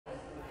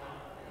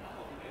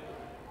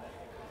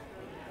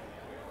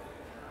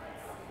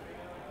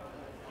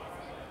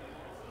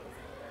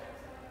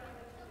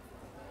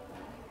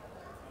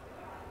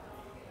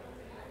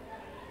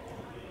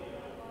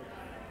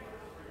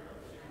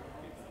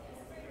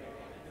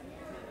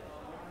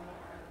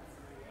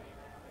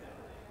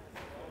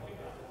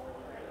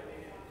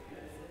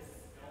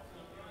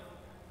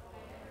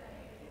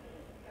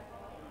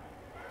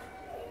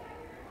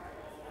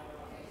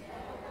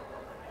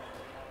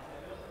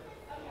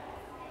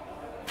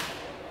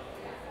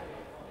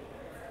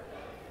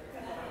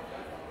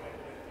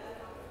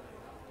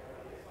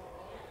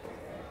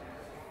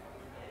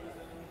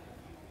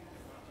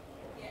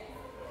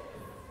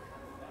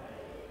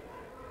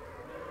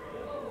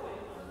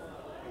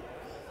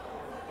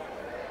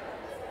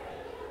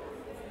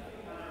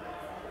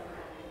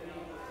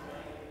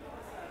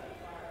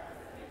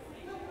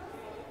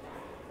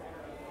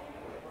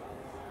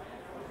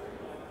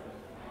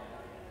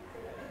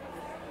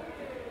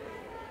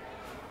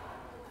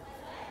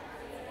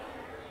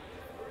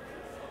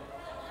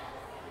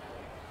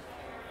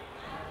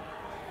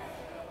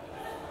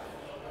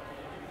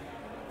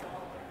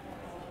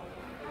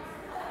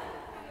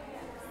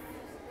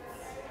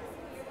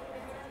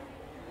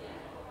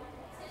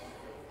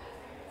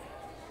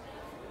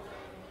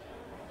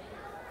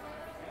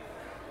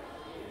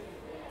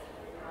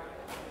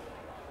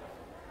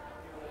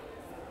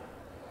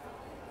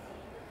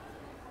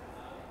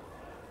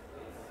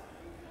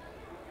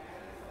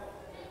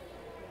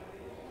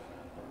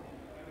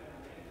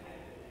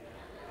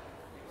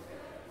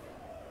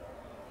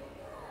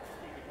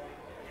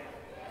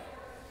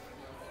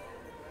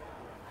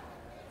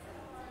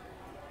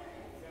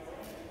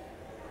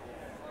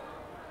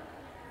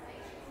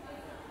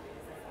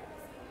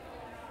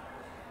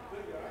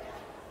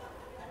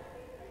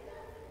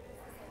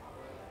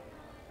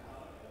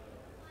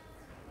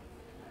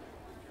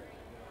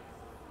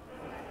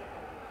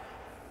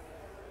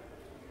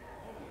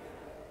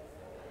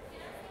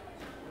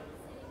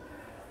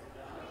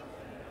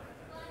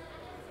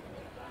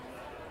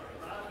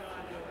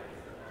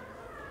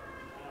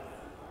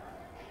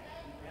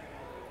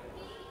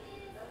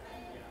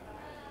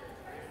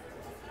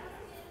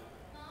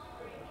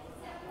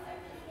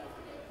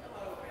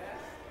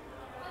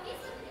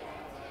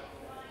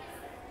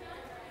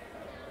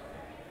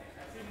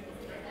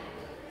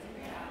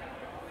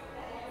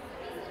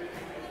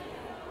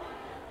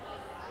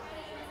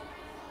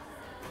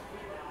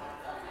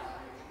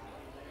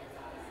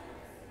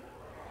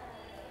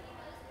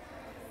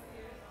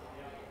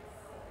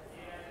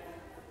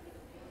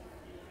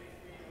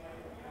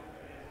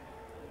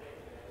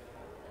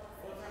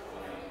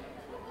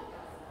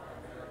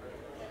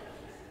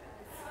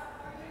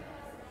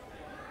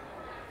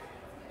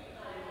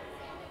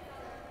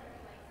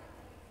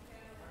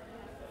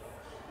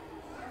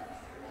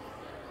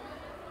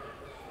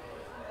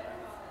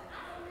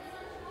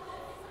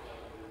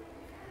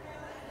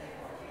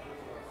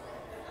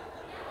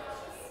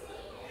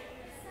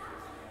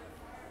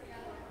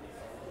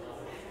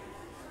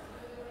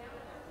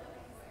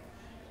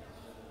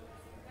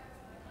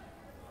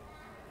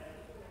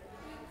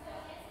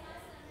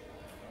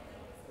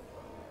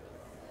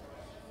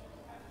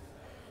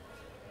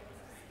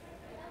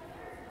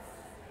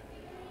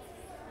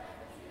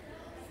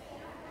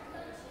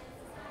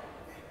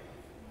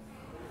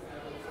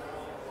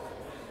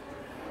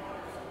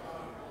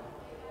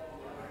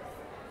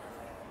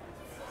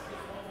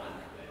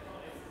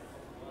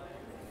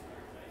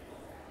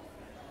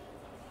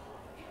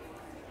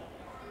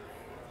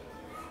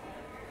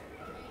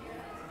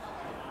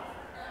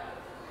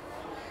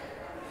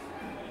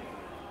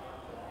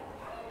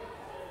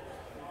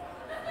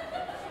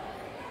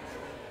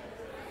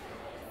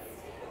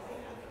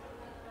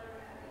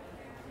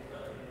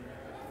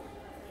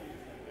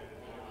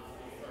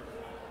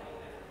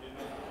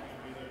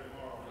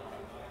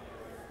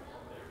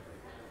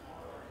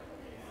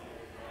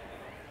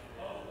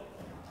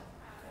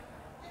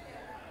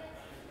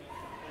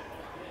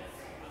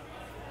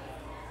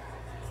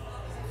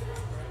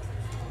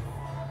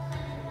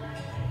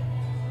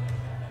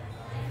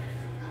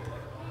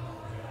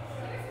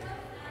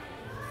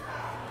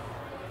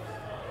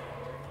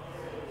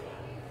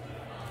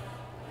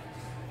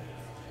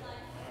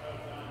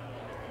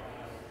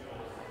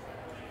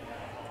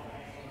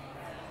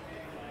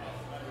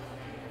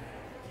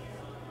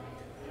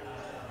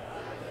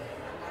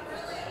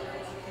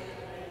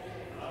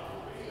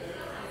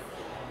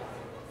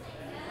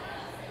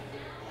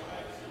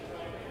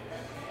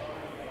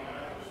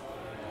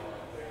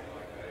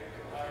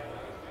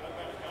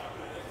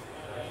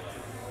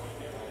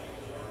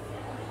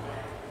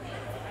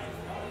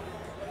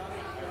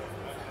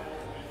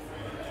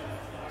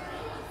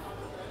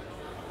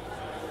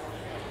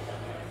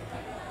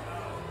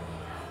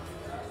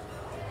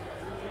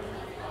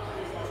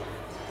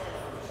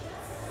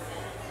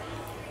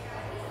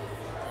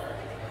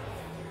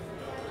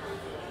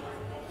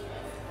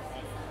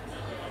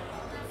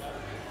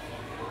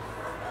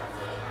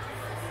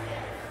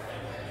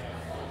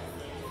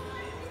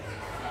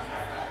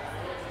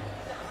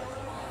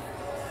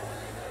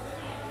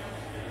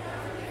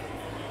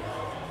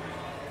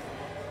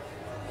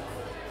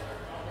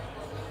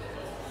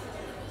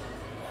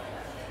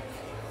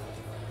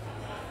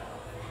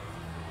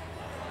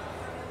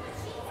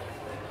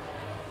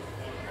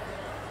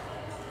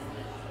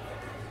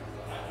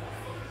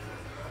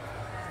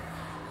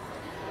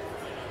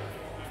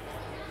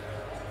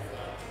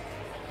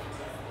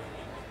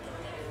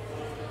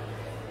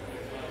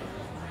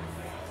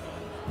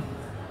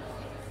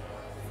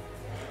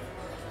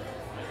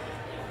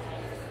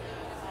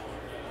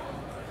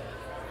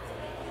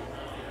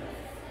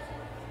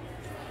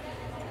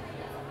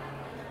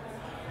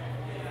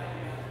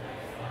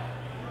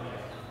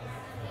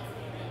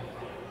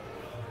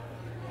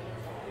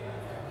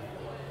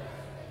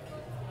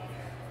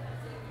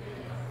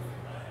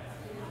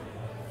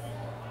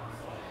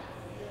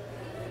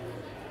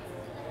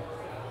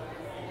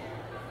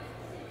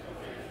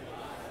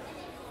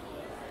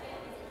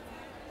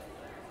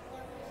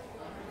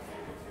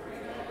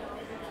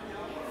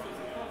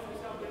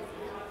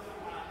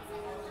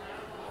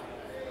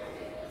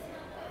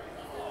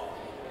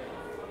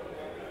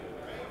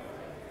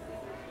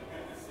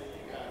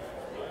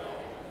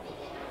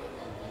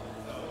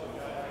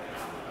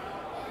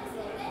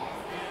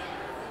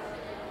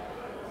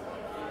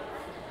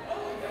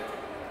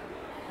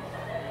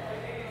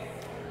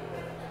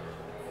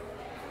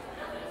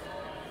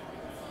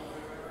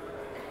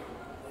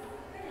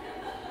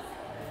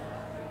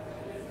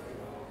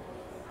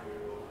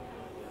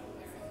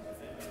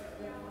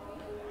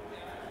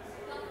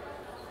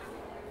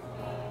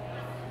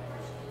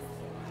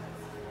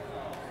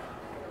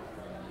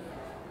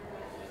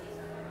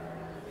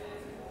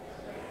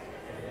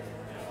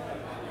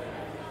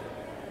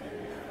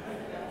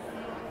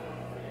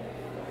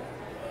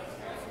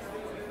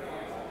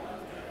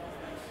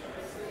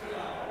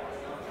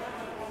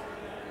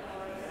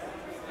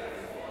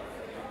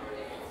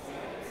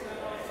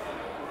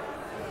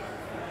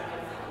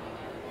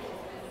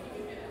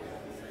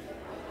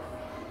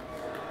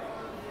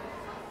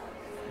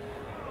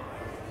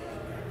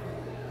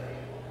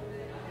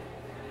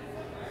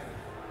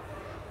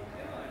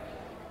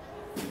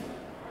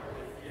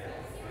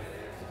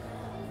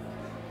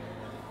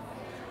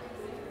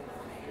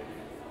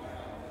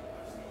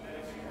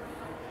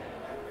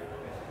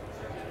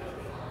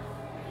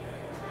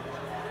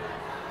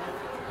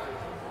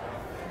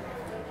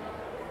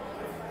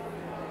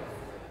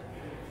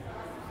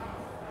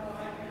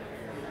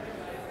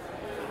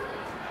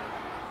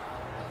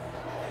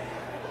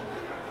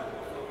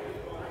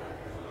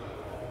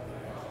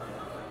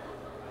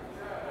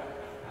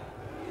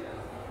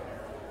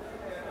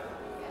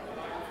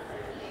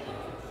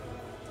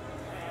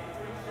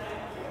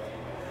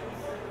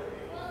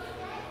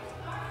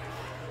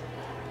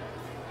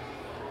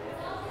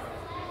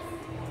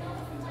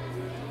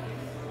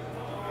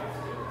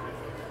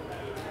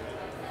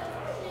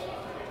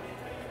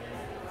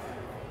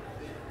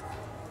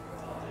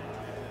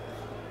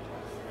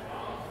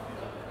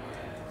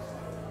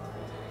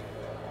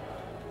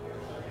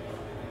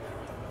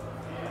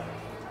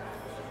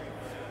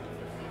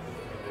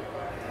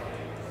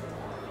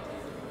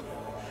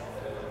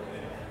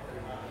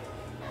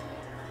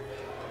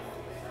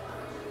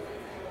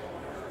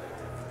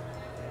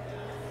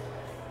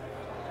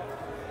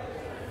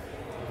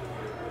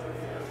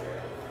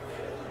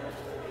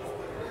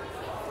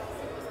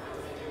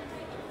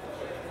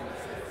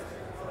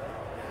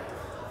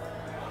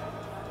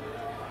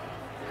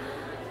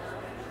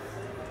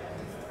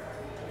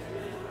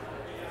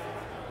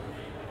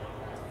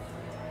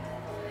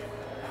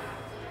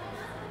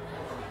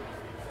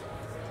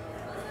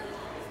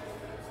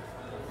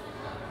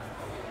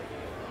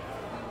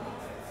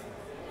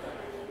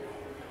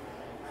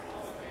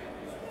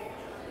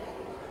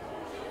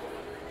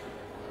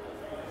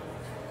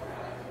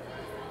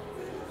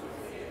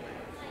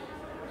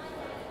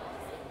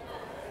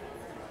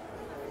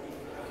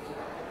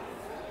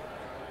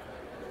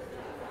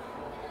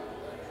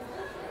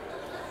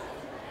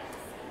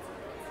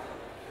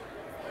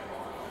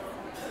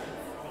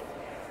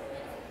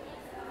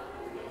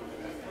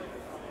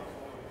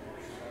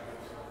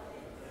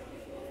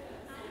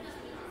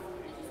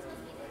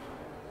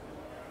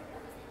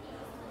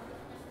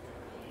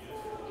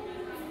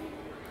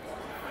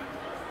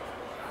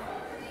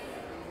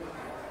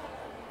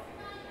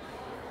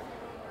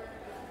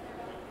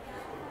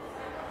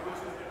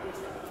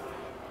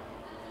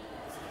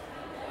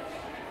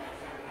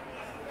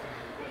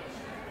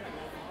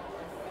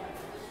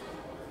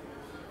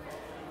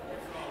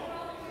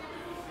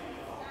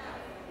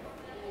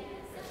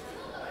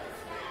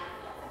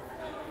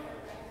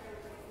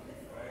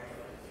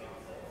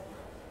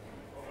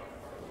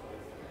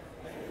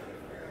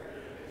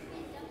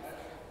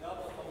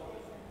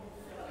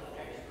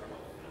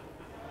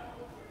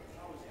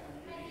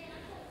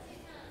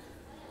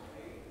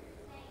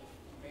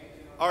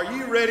Are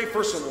you ready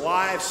for some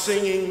live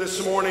singing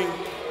this morning?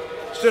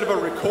 Instead of a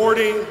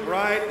recording,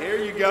 right? Here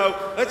you go.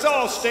 Let's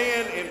all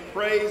stand and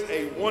praise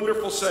a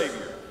wonderful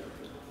Savior.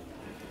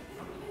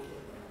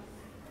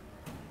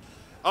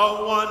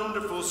 A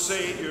wonderful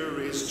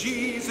Savior is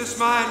Jesus,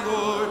 my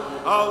Lord,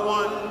 a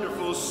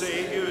wonderful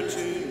Savior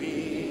to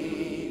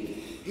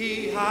me.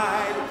 He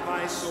hideth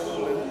my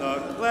soul in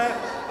the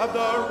cleft of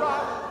the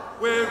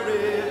rock, where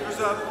rivers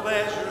of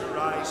pleasure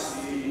I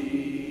see.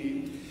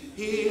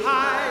 He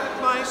hideth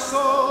my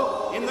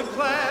soul in the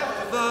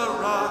cleft of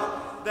the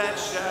rock, that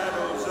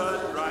shadows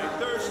a dry,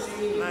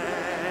 thirsty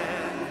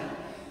land.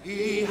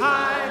 He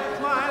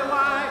hideth my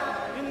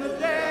life in the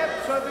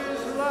depths of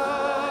his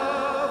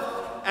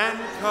love, and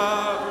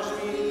covers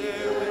me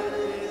there with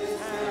his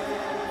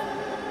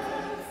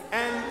hand,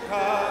 and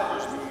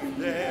covers me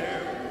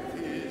there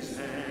with his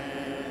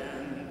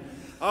hand.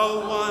 A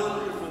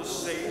wonderful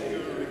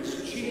Savior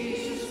is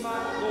Jesus,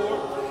 my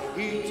Lord.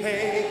 He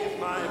taketh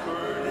my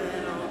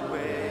burden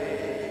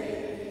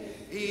away.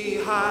 He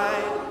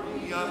hideth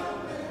me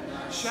up,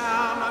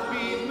 shall not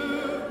be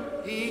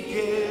moved. He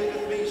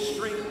giveth me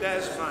strength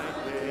as my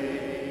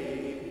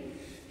day.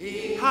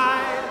 He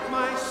hideth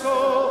my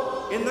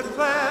soul in the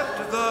cleft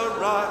of the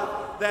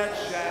rock, that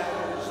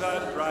shadows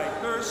a dry,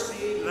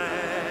 thirsty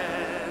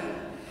land.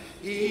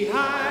 He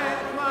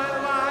hideth my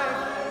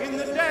life in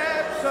the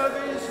depths of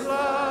his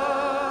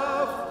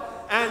love,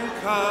 and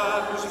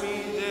covers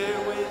me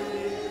there with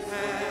his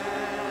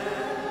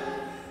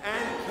hand,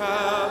 and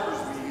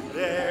covers me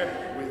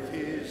there with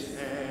his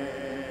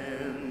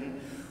hand.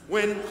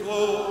 When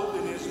clothed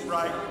in his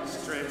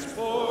brightness,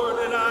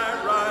 transported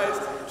I rise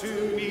to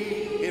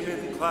meet him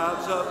in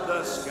clouds of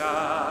the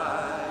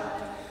sky.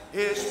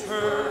 His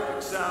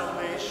perfect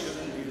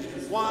salvation,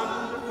 his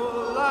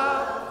wonderful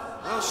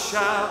love, I'll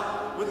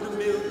shout with the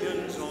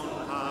millions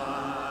on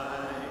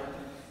high.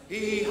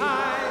 He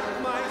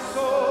hideth my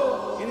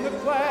soul in the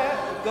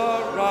cleft of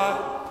the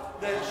rock,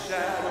 that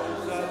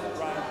shadows a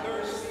dry,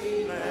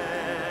 thirsty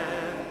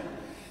land.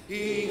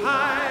 He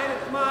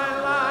hideth my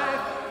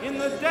life in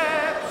the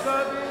depths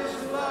of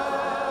his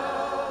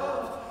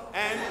love,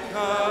 and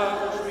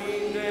covers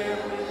me there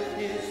with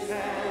his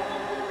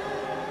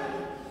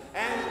hand,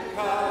 and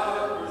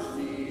covers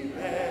me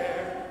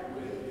there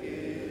with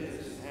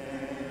his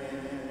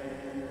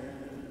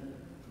hand.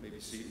 Maybe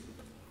seated.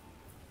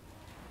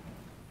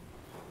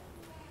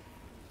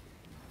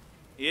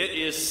 It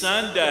is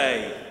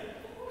Sunday.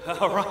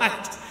 All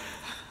right.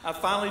 I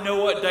finally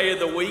know what day of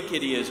the week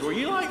it is. Were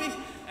you like me?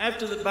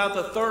 After about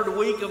the third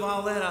week of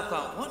all that, I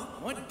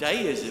thought, what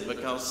day is it?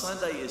 Because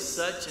Sunday is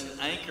such an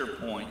anchor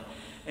point.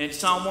 In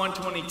Psalm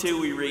 122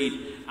 we read,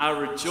 I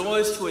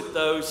rejoiced with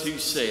those who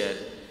said,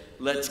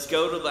 let's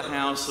go to the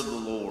house of the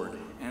Lord.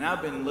 And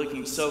I've been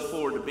looking so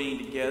forward to being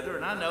together.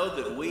 And I know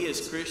that we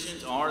as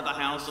Christians are the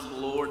house of the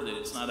Lord, that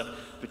it's not a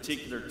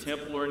particular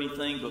temple or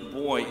anything. But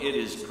boy, it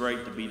is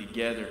great to be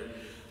together.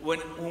 When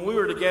we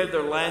were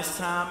together last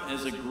time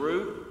as a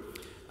group,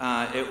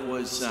 it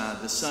was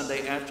the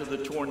Sunday after the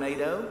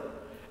tornado,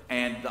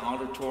 and the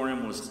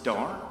auditorium was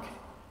dark.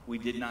 We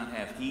did not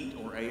have heat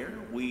or air.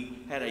 We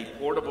had a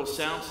portable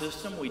sound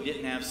system. We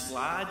didn't have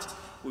slides.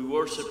 We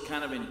worshiped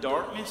kind of in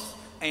darkness,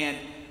 and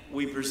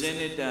we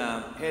presented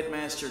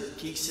Headmaster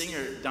Keith Singer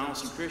at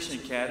Donaldson Christian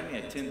Academy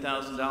a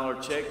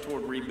 $10,000 check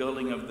toward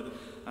rebuilding of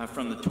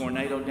from the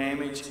tornado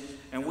damage,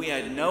 and we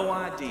had no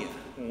idea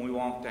when we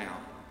walked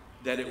out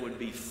that it would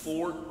be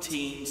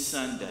 14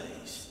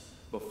 Sundays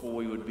before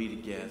we would be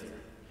together.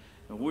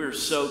 And we're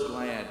so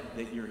glad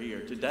that you're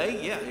here.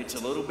 Today, yeah, it's a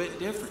little bit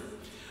different.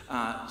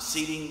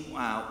 Seating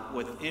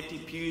with empty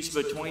pews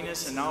between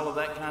us and all of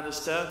that kind of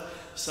stuff.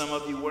 Some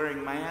of you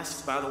wearing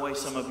masks. By the way,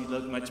 some of you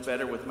look much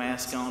better with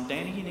masks on.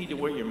 Danny, you need to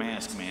wear your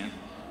mask, man.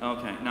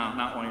 Okay, no,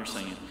 not while you're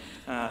singing.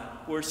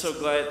 We're so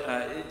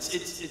glad.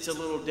 It's a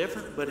little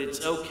different, but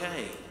it's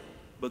okay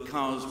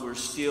because we're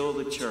still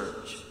the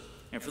church.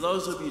 And for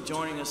those of you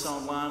joining us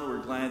online,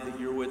 we're glad that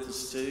you're with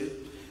us too.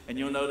 And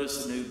you'll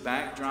notice a new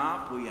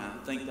backdrop. We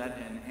think that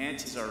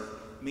enhances our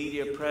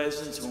media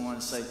presence. We want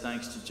to say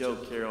thanks to Joe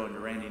Carroll and to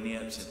Randy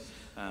Nips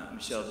and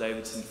Michelle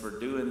Davidson for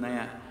doing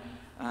that.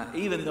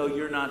 Even though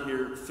you're not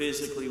here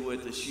physically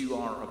with us, you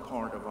are a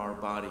part of our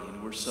body,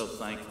 and we're so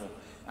thankful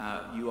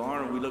you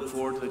are. And we look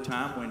forward to the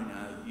time when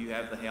you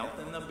have the health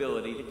and the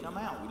ability to come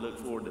out. We look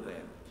forward to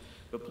that.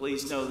 But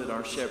please know that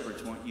our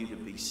shepherds want you to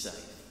be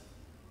safe.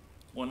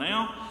 Well,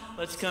 now,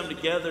 let's come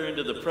together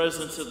into the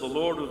presence of the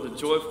Lord with a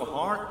joyful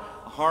heart,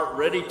 a heart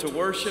ready to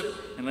worship,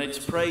 and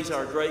let's praise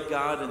our great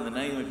God in the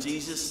name of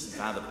Jesus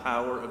by the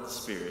power of the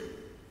Spirit.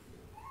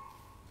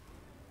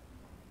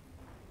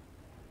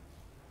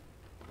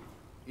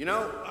 You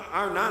know,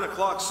 our 9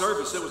 o'clock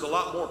service, there was a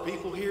lot more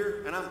people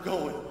here, and I'm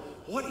going,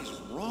 what is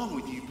wrong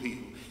with you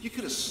people? You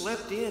could have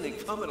slept in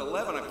and come at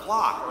 11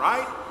 o'clock,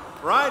 right?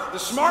 Right? The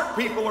smart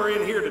people are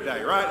in here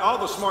today, right? All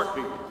the smart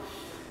people.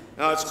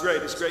 It's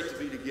great. It's great to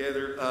be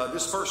together.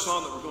 This first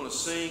song that we're going to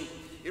sing,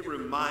 it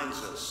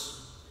reminds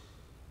us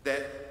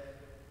that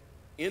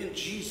in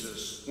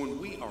Jesus, when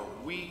we are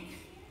weak,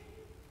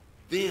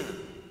 then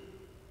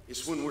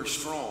It's when we're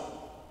strong.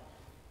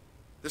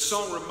 This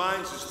song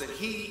reminds us that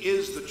He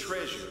is the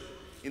treasure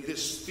in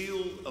this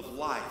field of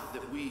life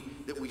that we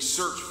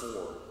search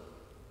for.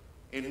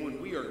 And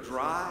when we are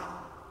dry,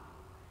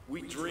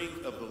 we drink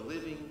of the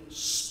living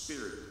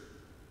Spirit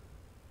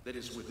that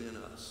is within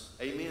us.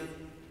 Amen?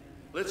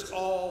 Let's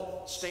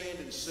all stand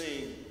and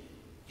sing,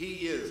 He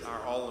is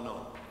our all in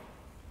all.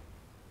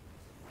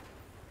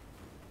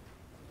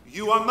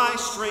 You are my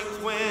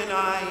strength when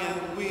I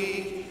am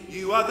weak.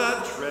 You are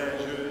the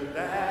treasure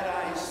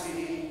that I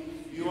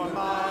seek. You are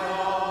my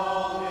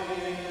all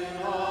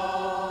in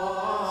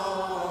all.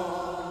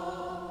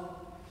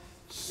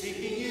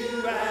 Seeking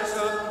you as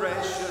a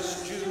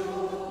precious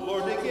jewel,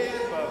 Lord, to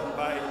give up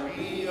might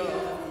be a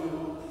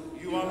fool.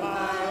 You are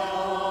my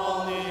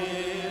all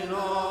in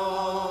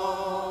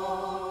all.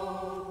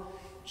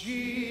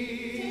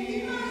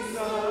 Jesus,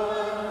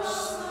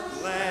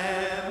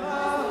 Lamb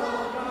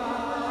of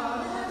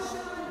God,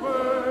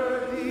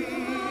 worthy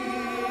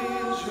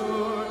is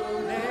your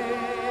name.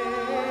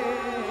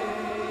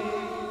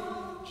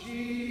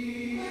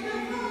 Jesus,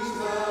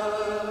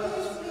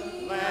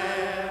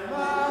 Lamb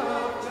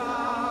of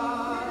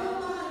God,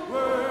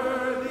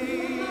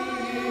 worthy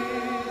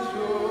is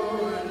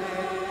your name.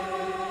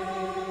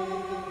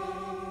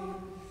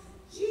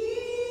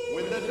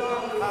 When the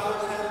dark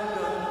clouds have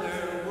done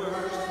their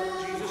worst,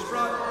 Jesus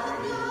brought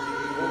beauty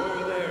o'er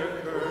their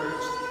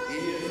curse. He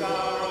is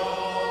our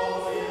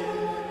all in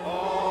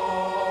all.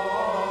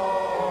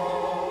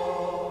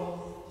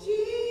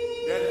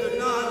 That could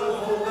not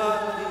hold the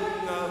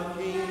King of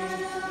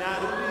Kings. Now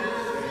to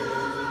His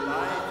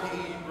life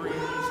He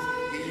brings.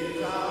 He is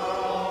our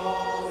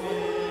all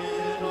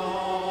in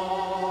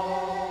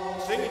all.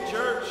 Sing it,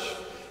 church.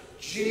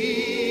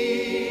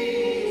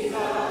 Jesus,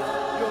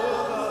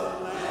 you're the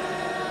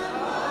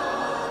Lamb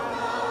of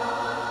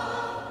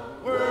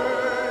God.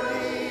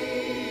 Worthy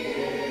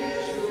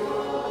is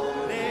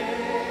your name.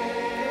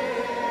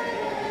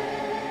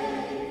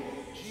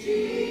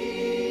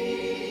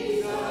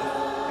 Jesus,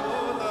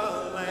 you're the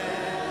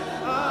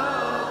Lamb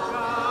of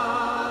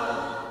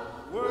God.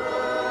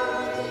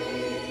 Worthy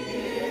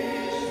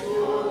is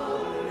your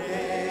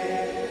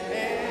name.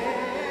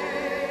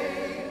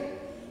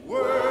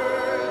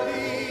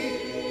 Worthy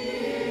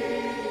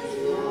is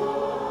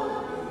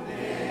your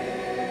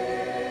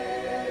name.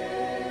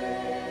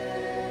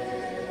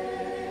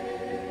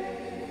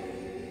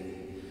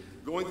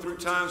 Going through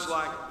times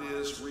like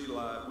this, we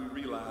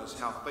realize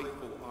how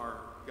faithful our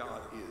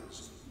God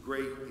is.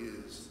 Great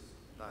is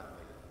thy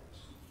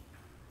faithfulness.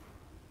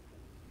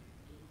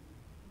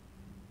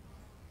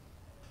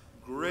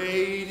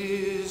 Great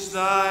is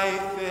thy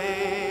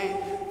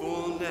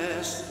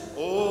faithfulness,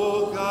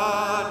 O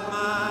God,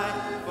 my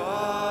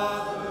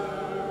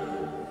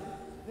Father.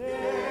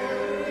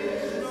 There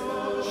is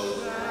no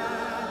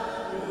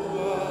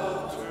shadow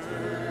of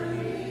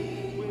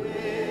turning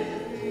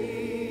with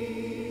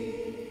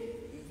thee.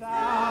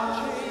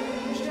 Thou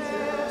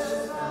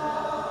changest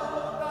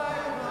not thy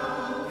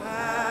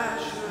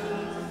compassion,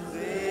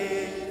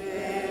 they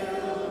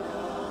fail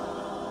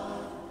not.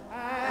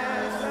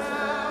 As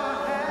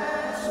thou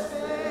hast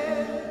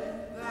been,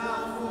 thou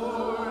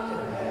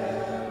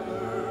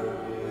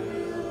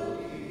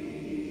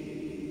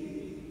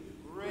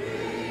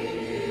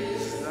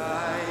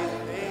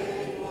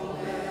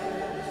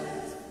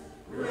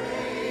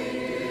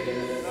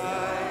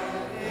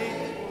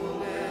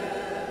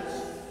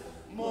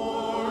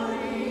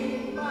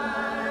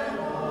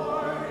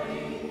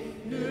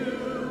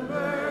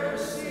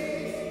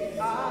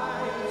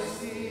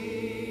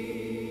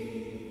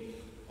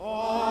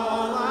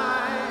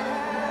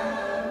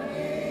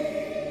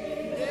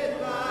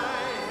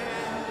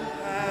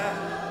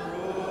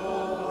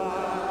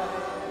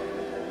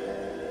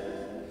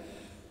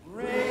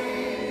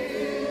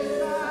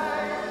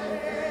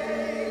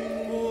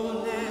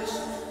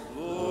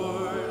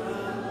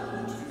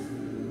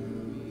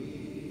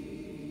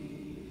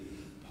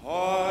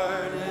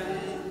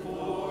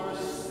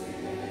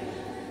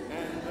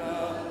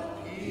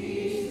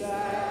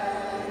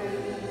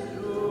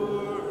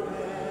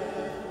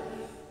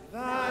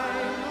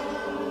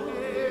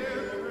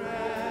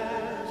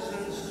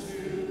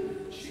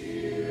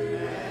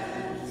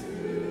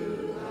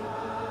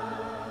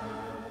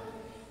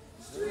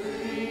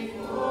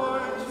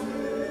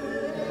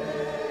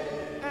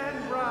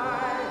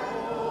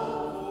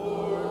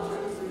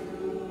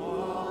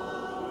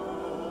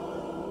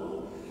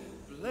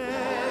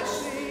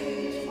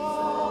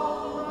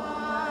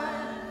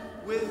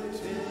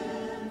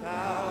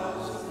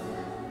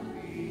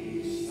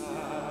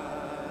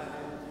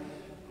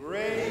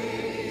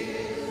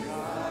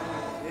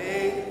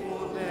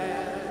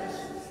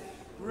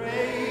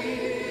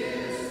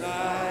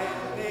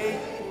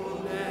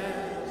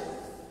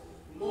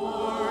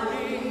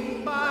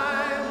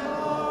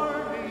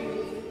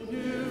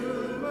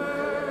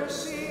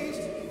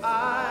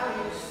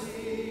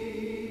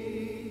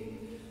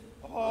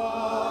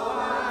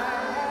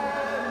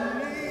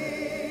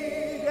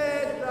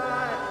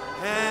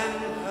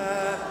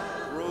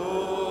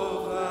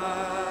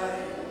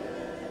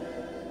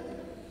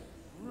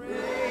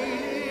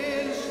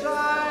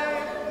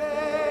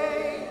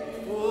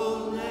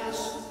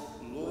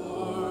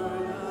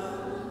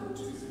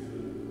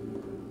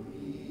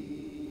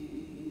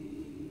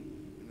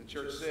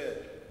church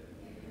said.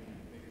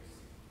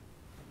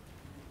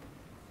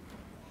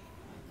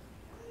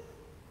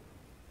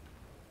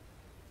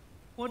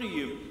 What do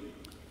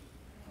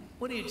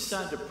you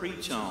decide to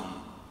preach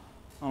on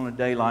a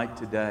day like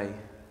today?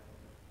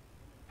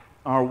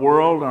 Our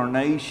world, our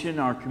nation,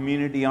 our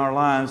community, our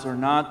lives are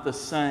not the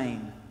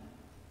same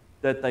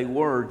that they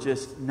were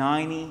just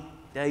 90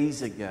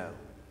 days ago.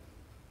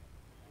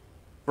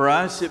 For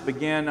us, it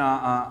began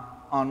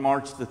on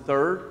March the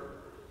 3rd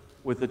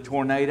with a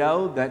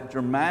tornado that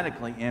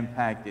dramatically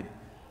impacted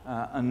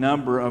a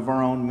number of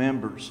our own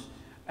members.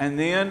 And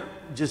then,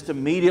 just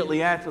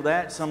immediately after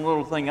that, some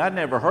little thing I'd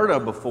never heard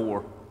of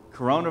before.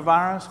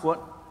 Coronavirus?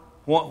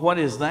 What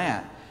is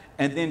that?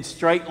 And then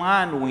straight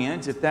line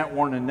winds, if that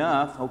weren't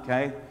enough,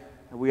 okay,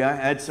 we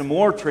had some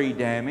more tree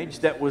damage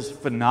that was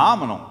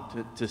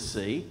phenomenal to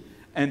see.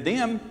 And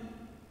then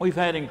we've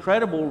had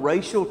incredible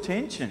racial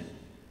tension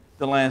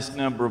the last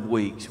number of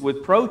weeks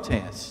with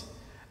protests.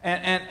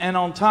 And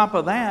on top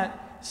of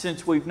that,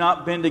 since we've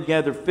not been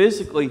together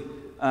physically,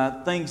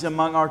 things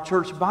among our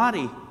church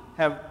body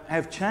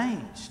have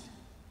changed.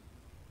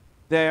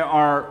 There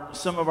are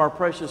some of our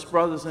precious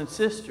brothers and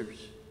sisters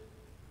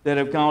that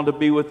have gone to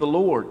be with the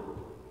Lord.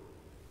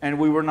 And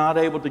we were not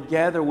able to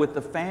gather with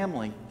the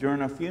family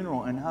during a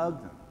funeral and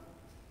hug them.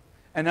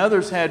 And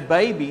others had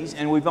babies,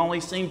 and we've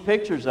only seen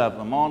pictures of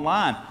them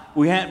online.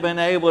 We hadn't been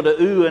able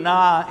to ooh and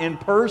ah in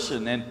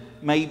person and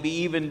maybe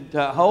even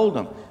to hold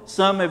them.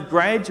 Some have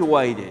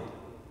graduated.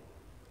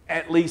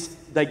 At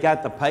least they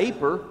got the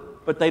paper,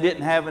 but they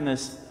didn't have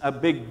a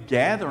big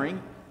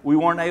gathering. We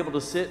weren't able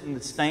to sit in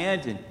the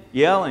stands and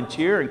yell and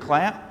cheer and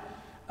clap.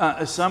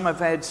 Some have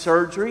had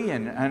surgery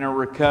and are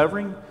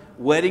recovering.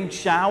 Wedding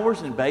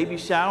showers and baby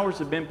showers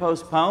have been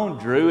postponed.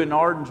 Drew and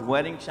Arden's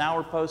wedding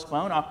shower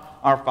postponed.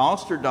 Our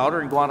foster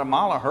daughter in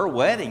Guatemala, her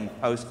wedding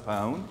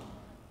postponed.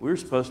 We were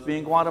supposed to be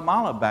in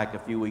Guatemala back a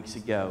few weeks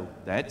ago.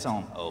 That's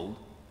on hold.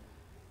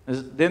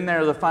 Then there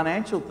are the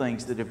financial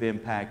things that have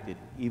impacted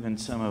even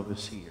some of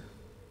us here.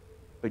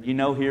 But you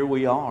know, here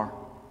we are.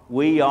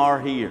 We are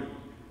here.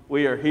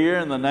 We are here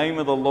in the name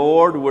of the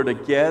Lord. We're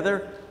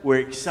together. We're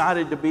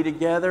excited to be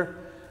together.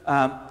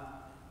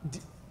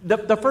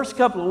 The first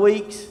couple of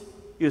weeks,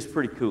 it was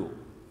pretty cool.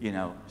 You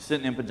know,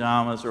 sitting in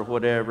pajamas or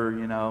whatever,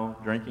 you know,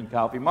 drinking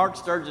coffee. Mark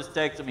Sturgis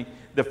texted me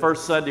the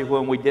first Sunday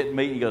when we didn't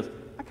meet. He goes,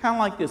 I kind of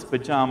like this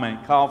pajama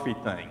and coffee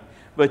thing.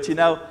 But, you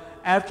know,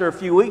 after a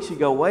few weeks, you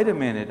go, wait a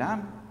minute,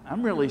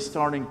 I'm really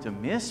starting to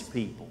miss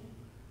people.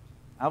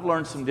 I've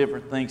learned some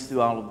different things through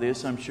all of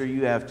this. I'm sure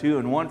you have too.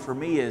 And one for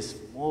me is,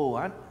 whoa,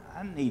 I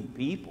need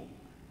people.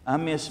 I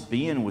miss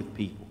being with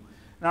people.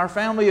 And our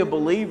family of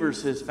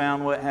believers have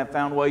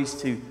found ways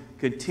to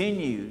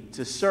continue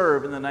to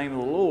serve in the name of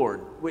the Lord,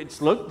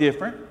 which look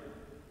different,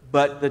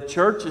 but the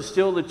church is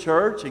still the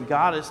church, and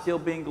God is still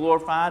being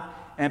glorified,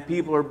 and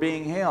people are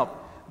being helped.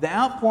 The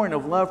outpouring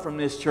of love from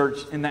this church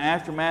in the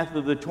aftermath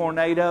of the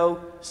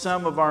tornado,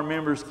 some of our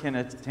members can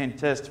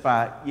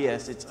testify,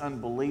 yes, it's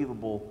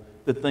unbelievable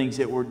the things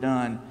that were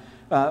done.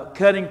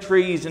 Cutting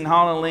trees and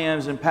hauling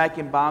limbs and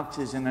packing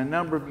boxes, and a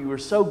number of you are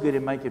so good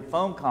at making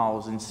phone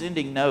calls and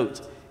sending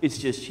notes. It's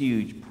just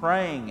huge.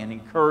 Praying and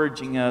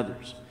encouraging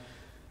others.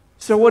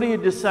 So what do you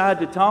decide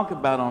to talk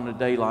about on a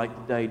day like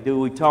today? Do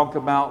we talk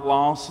about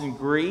loss and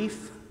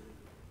grief?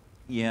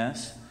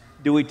 Yes.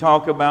 Do we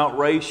talk about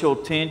racial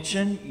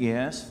tension?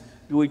 Yes.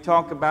 Do we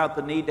talk about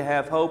the need to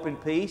have hope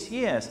and peace?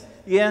 Yes.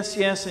 Yes,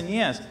 yes, and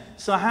yes.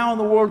 So how in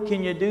the world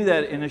can you do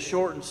that in a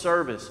shortened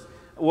service?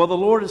 Well, the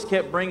Lord has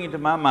kept bringing to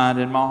my mind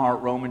and my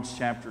heart Romans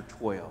chapter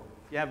 12.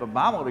 If you have a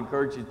Bible, I'd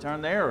encourage you to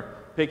turn there or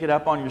pick it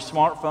up on your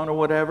smartphone or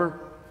whatever.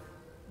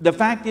 The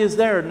fact is,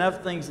 there are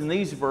enough things in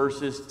these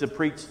verses to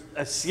preach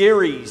a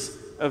series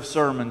of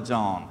sermons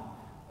on.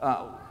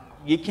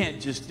 You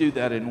can't just do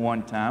that in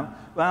one time.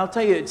 But I'll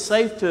tell you, it's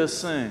safe to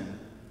assume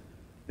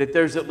that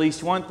there's at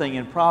least one thing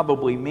and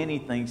probably many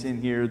things in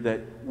here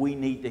that we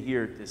need to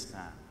hear at this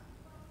time.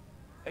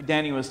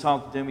 Danny was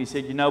talking to me. He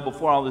said, you know,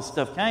 before all this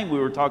stuff came, we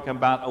were talking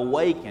about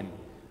awaken.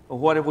 Well,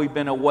 what have we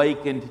been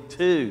awakened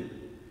to?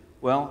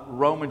 Well,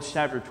 Romans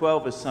chapter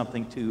 12 is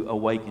something to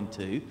awaken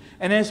to.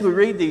 And as we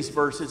read these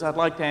verses, I'd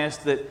like to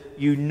ask that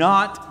you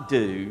not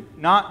do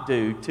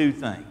two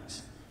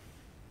things.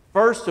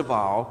 First of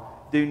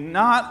all, do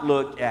not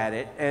look at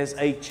it as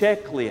a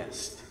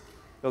checklist,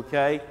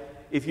 okay?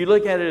 If you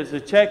look at it as a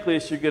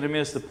checklist, you're going to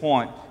miss the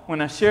point. When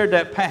I shared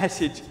that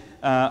passage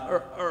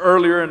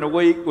earlier in the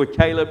week with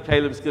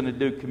Caleb's going to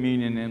do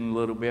communion in a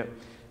little bit.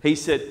 He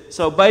said,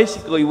 so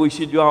basically we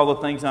should do all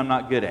the things I'm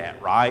not good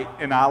at, right?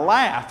 And I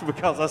laughed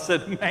because I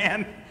said,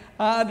 man,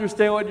 I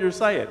understand what you're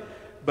saying.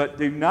 But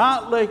do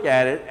not look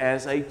at it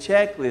as a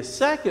checklist.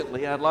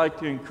 Secondly, I'd like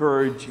to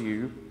encourage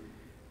you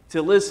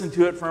to listen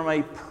to it from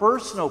a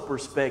personal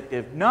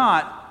perspective.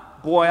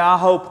 Not, boy, I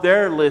hope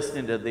they're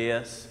listening to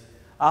this.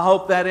 I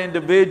hope that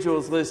individual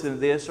is listening to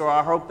this. Or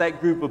I hope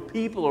that group of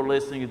people are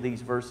listening to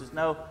these verses.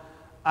 No,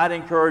 I'd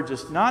encourage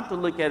us not to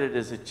look at it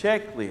as a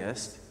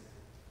checklist,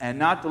 and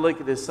not to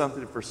look at it as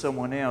something for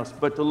someone else,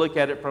 but to look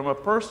at it from a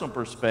personal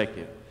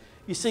perspective.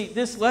 You see,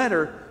 this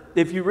letter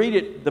if you read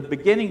it, the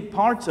beginning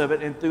parts of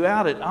it and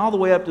throughout it, all the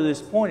way up to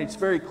this point, it's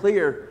very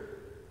clear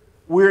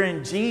we're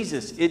in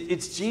Jesus.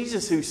 It's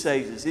Jesus who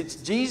saves us. It's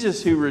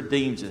Jesus who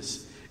redeems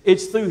us.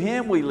 It's through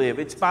Him we live.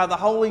 It's by the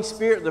Holy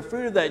Spirit, the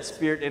fruit of that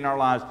Spirit in our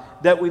lives,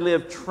 that we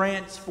live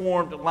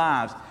transformed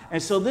lives.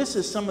 And so this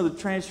is some of the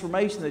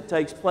transformation that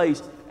takes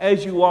place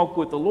as you walk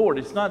with the Lord.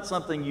 It's not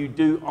something you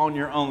do on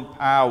your own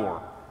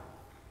power.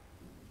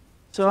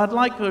 So I'd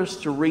like us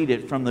to read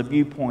it from the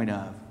viewpoint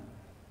of,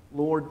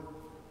 Lord,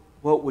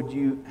 what would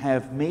you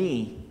have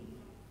me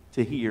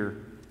to hear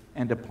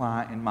and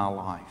apply in my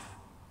life?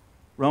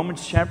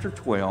 Romans chapter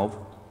 12,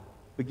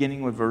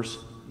 beginning with verse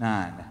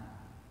 9.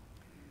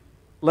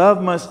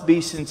 Love must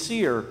be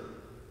sincere.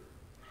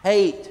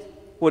 Hate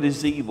what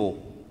is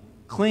evil.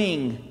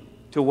 Cling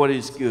to what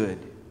is good.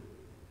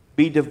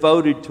 Be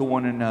devoted to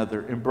one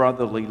another in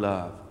brotherly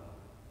love.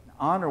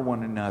 Honor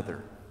one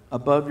another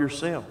above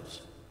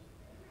yourselves.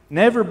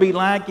 Never be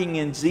lacking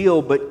in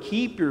zeal, but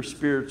keep your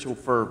spiritual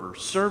fervor,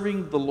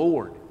 serving the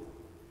Lord.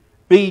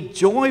 Be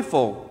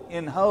joyful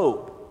in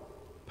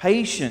hope,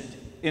 patient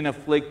in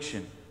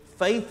affliction,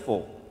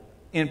 faithful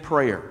in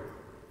prayer.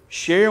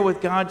 Share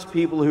with God's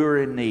people who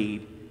are in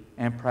need,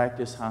 and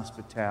practice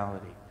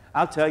hospitality.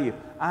 I'll tell you,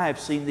 I have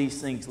seen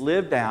these things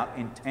lived out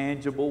in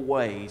tangible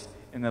ways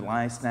in the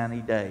last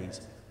 90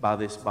 days by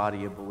this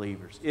body of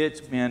believers.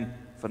 It's been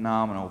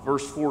phenomenal.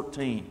 Verse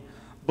 14.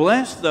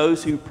 Bless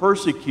those who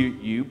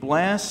persecute you.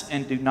 Bless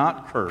and do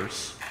not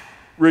curse.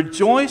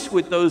 Rejoice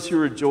with those who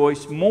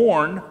rejoice.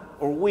 Mourn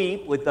or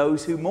weep with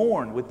those who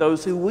mourn, with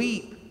those who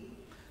weep.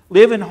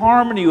 Live in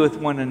harmony with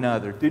one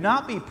another. Do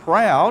not be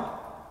proud,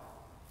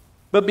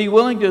 but be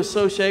willing to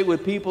associate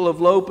with people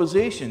of low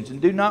positions, and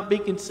do not be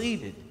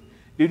conceited.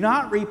 Do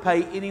not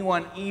repay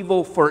anyone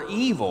evil for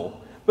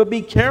evil, but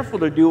be careful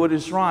to do what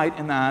is right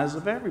in the eyes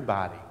of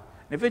everybody.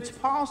 And if it's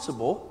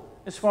possible,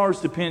 as far as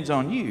depends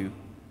on you,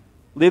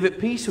 live at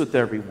peace with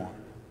everyone.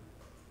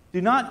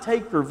 Do not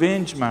take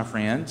revenge, my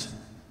friends,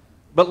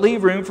 but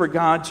leave room for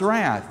God's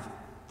wrath.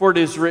 For it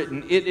is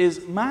written, "It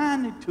is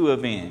mine to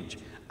avenge.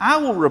 I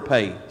will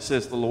repay,"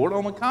 says the Lord.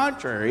 On the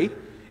contrary,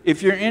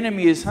 if your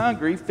enemy is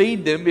hungry,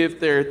 feed them. If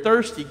they're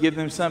thirsty, give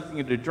them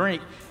something to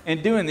drink.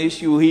 In doing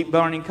this, you will heap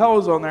burning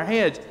coals on their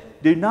heads.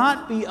 Do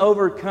not be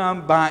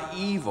overcome by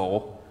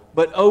evil,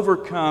 but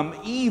overcome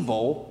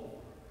evil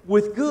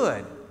with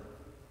good.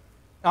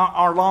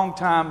 Our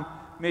longtime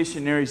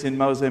missionaries in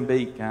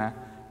Mozambique,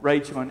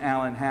 Rachel and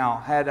Alan Howe,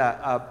 had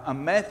a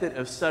method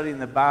of studying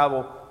the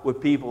Bible with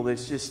people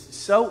that's just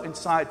so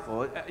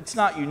insightful. It's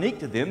not unique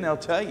to them, they'll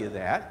tell you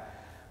that.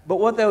 But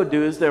what they'll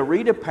do is they'll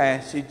read a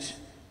passage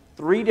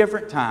 3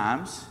 different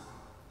times,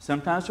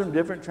 sometimes from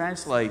different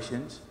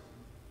translations,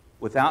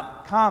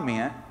 without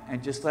comment,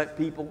 and just let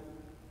people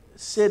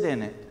sit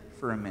in it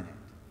for a minute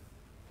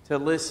to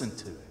listen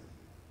to it.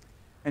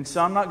 And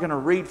so I'm not going to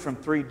read from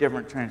 3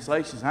 different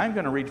translations. I'm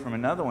going to read from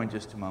another one in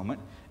just a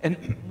moment. And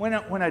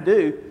when I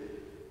do,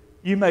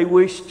 you may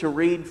wish to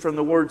read from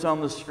the words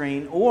on the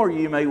screen, or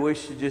you may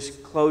wish to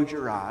just close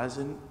your eyes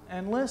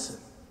and listen.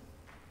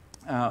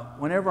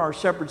 Whenever our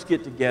shepherds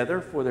get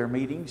together for their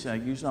meetings,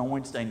 usually on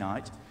Wednesday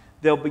nights,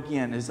 they'll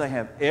begin, as they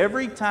have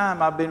every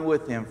time I've been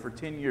with them for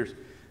 10 years,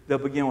 they'll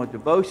begin with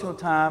devotional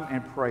time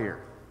and prayer.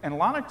 And a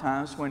lot of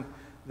times when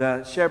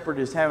the shepherd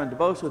is having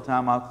devotional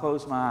time, I'll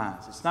close my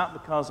eyes. It's not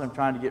because I'm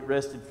trying to get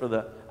rested for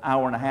the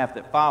hour and a half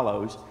that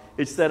follows.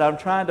 It's that I'm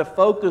trying to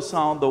focus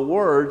on the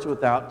words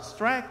without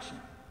distraction.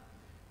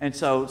 And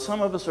so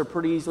some of us are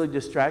pretty easily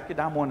distracted.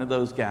 I'm one of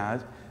those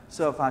guys.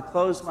 So if I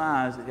close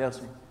my eyes, it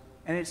helps me.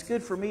 And it's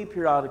good for me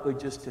periodically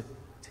just to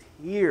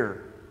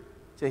hear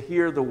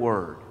the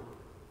word.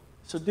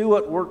 So do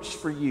what works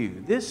for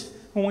you.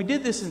 When we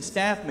did this in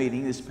staff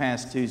meeting this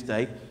past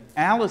Tuesday,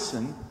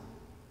 Allison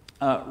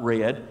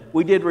read.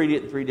 We did read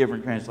it in 3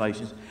 different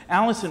translations.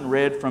 Allison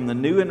read from the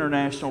New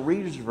International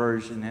Reader's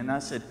Version, and I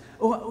said,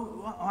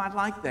 oh, I'd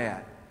like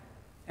that.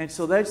 And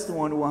so that's the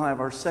one we'll have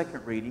our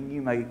second reading.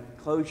 You may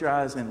close your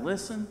eyes and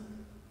listen,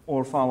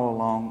 or follow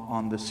along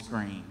on the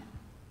screen.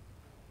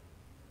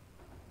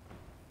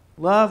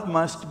 Love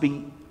must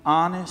be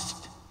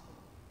honest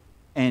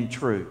and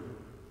true.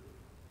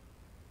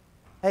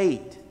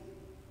 Hate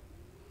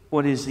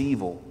what is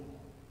evil.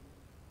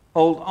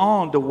 Hold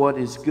on to what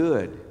is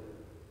good.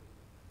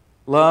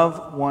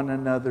 Love one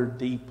another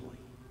deeply.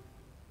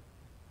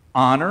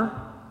 Honor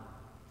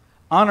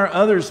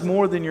others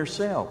more than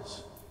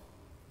yourselves.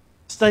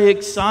 Stay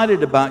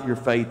excited about your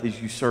faith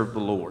as you serve the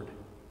Lord.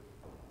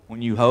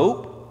 When you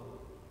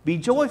hope, be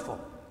joyful.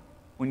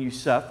 When you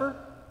suffer,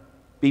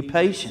 be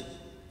patient.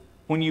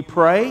 When you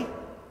pray,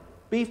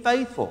 be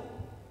faithful.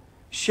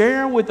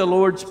 Share with the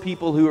Lord's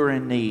people who are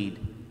in need,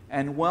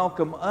 and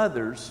welcome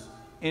others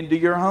into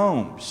your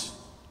homes.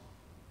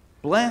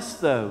 Bless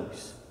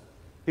those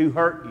who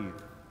hurt you.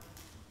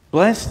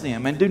 Bless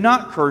them and do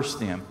not curse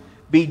them.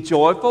 Be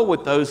joyful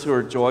with those who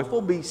are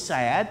joyful. Be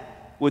sad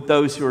with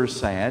those who are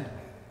sad.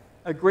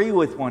 Agree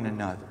with one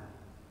another.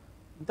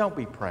 Don't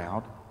be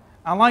proud.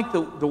 I like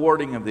the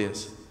wording of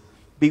this.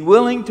 Be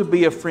willing to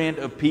be a friend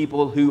of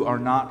people who are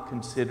not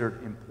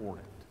considered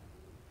important.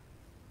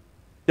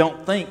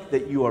 Don't think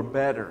that you are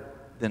better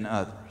than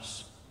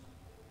others.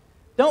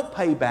 Don't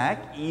pay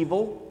back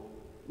evil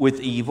with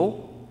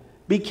evil.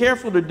 Be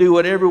careful to do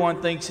what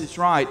everyone thinks is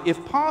right.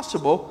 If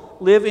possible,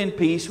 live in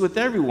peace with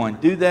everyone.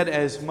 Do that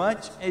as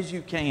much as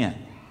you can.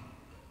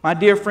 My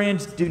dear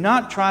friends, do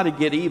not try to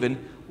get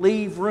even.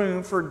 Leave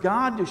room for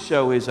God to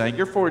show His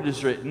anger, for it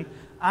is written,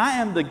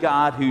 I am the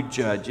God who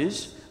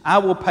judges. I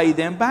will pay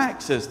them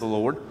back, says the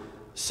Lord.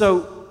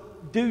 So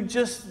do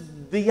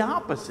just the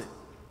opposite.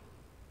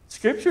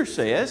 Scripture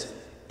says,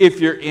 if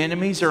your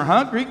enemies are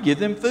hungry, give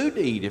them food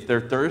to eat. If they're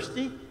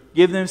thirsty,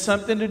 give them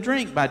something to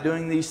drink. By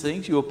doing these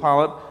things, you will pile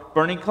up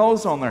burning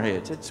coals on their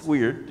heads. It's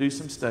weird. Do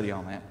some study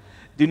on that.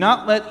 Do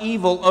not let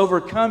evil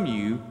overcome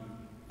you.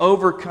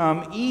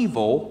 Overcome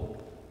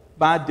evil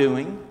by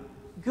doing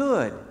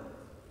good.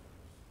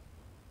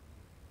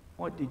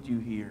 What did you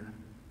hear?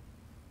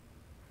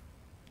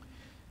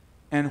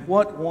 And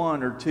what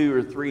one or two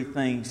or three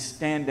things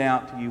stand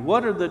out to you?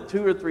 What are the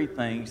two or three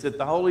things that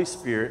the Holy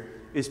Spirit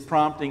is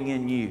prompting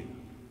in you?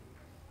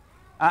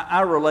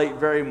 I relate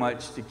very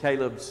much to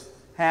Caleb's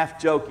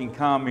half-joking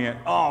comment,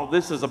 oh,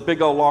 this is a big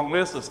old long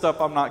list of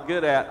stuff I'm not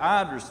good at.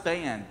 I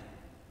understand.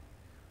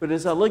 But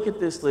as I look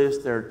at this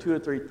list, there are two or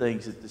three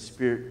things that the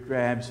Spirit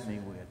grabs me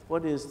with.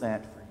 What is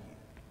that for you?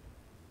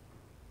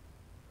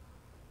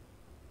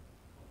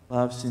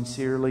 Love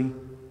sincerely.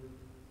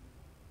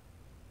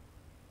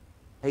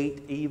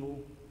 Hate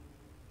evil.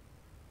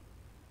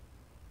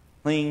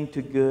 Cling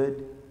to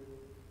good.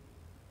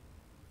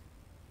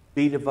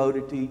 Be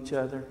devoted to each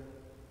other.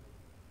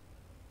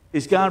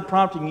 Is God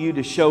prompting you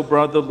to show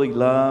brotherly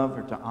love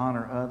or to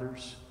honor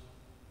others?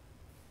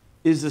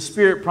 Is the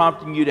Spirit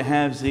prompting you to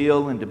have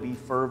zeal and to be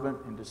fervent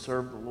and to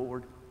serve the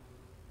Lord?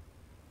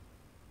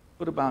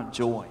 What about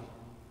joy?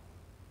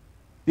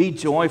 Be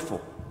joyful.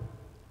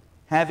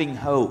 Having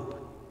hope.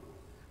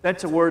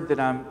 That's a word that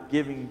I'm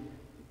giving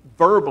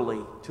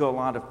verbally to a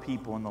lot of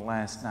people in the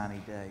last 90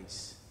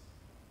 days.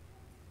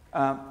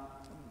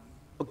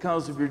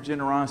 Because of your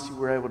generosity,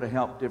 we're able to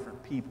help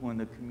different people in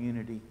the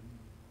community.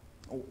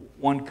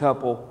 One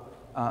couple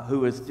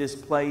who was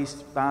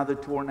displaced by the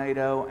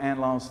tornado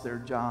and lost their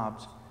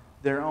jobs.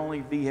 Their only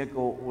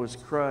vehicle was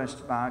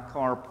crushed by a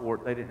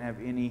carport. They didn't have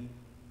any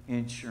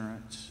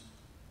insurance.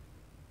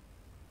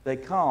 They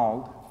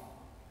called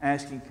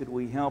asking could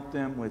we help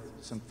them with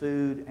some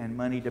food and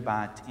money to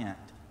buy a tent.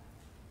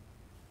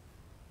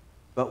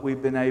 But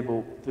we've been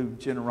able, through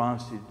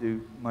generosity, to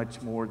do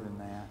much more than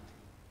that.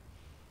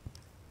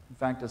 In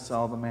fact, I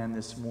saw the man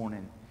this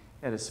morning.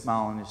 He had a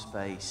smile on his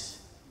face.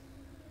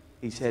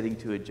 He's heading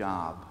to a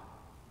job.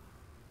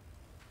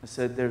 I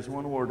said, there's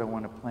one word I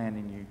want to plant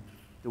in you,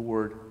 the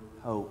word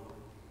hope.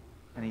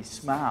 And he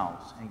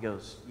smiles and he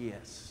goes,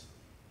 yes,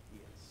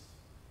 yes.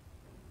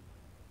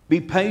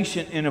 Be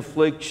patient in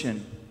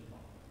affliction.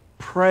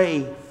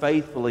 Pray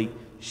faithfully.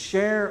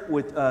 Share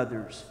with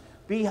others.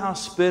 Be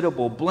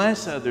hospitable.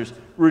 Bless others.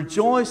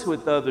 Rejoice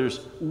with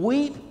others.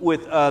 Weep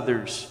with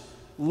others.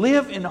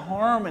 Live in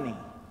harmony.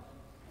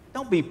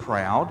 Don't be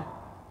proud.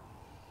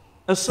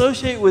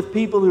 Associate with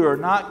people who are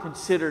not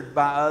considered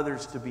by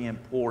others to be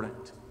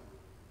important.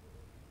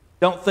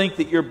 Don't think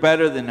that you're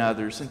better than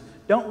others. And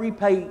don't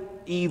repay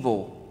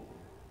evil.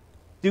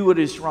 Do what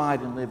is right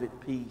and live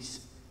at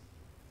peace.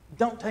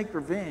 Don't take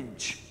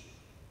revenge.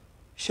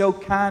 Show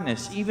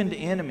kindness even to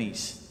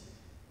enemies.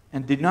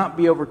 And do not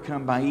be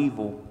overcome by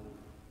evil,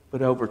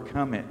 but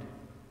overcome it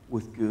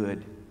with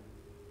good.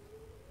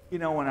 You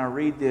know, when I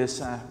read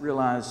this, I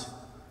realize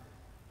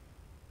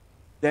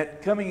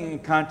that coming in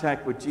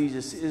contact with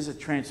Jesus is a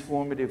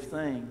transformative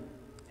thing.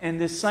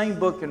 And this same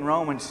book in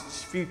Romans,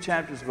 a few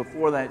chapters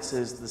before that,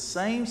 says, the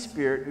same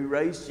Spirit who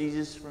raised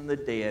Jesus from the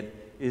dead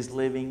is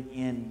living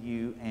in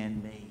you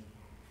and me.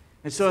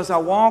 And so as I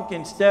walk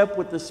in step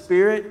with the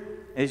Spirit,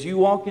 as you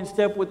walk in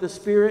step with the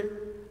Spirit,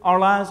 our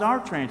lives are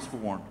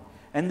transformed.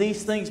 And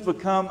these things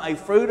become a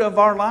fruit of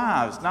our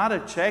lives, not a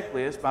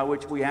checklist by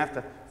which we have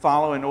to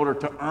follow in order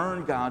to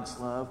earn God's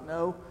love.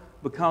 No,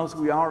 because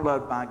we are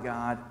loved by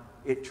God,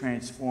 it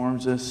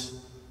transforms us.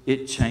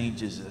 It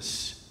changes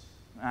us.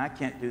 I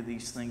can't do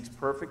these things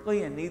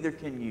perfectly, and neither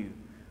can you.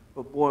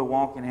 But boy,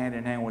 walking hand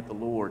in hand with the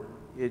Lord,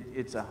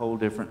 it's a whole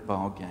different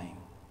ball game.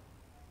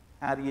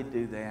 How do you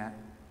do that?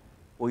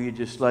 Well, you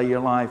just lay your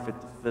life at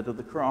the foot of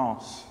the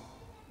cross.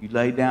 You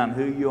lay down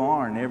who you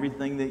are and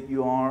everything that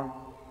you are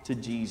to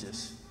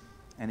Jesus.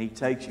 And He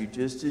takes you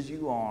just as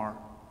you are,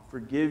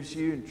 forgives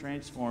you and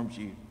transforms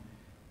you.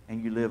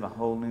 And you live a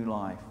whole new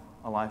life,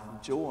 a life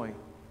of joy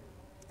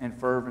and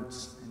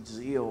fervence and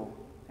zeal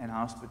and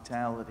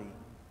hospitality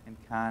and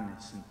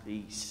kindness and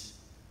peace.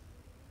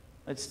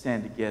 Let's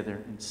stand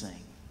together and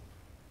sing.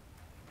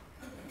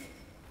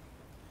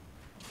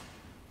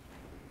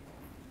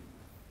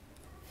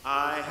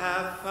 I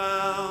have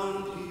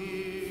found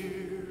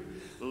here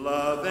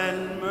love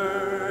and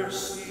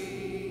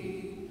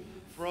mercy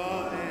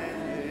from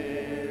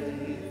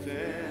an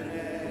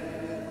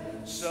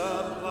infinite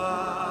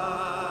supply.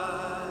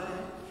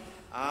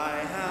 I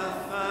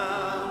have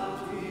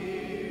found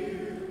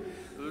here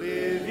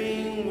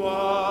living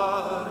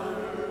water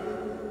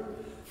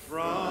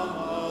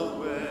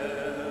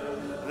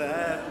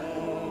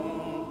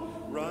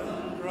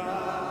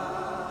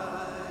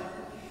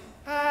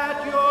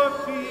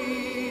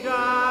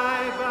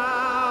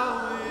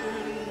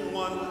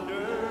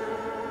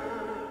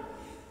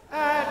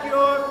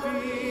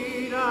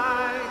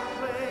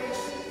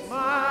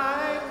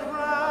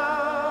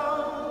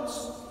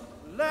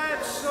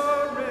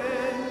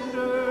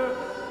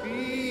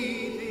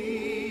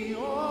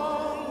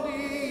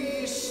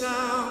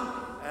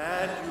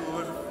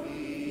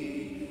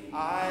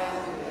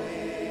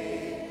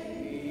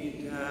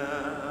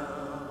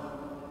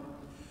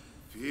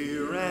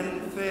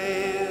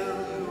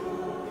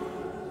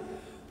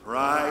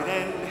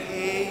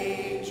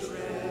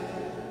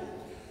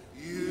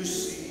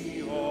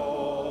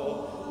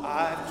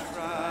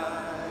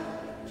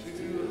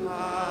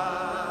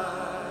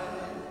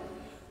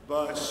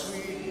what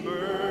sweet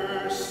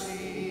mercy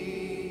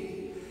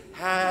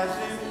has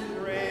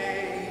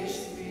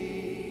embraced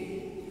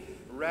me.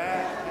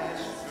 Wrath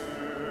has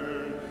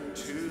turned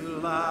to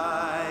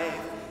life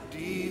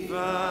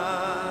divine.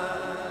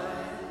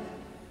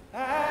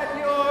 At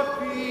your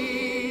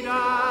feet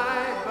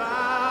I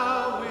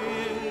bow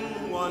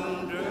in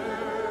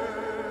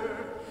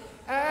wonder.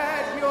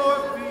 At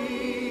your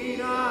feet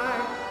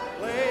I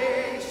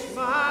place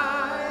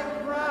my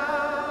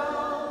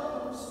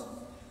crowns.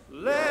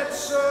 Let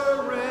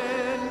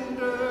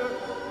surrender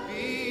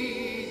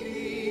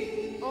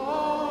be the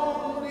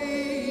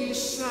only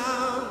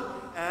sound.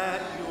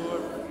 At your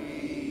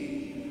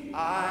feet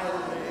I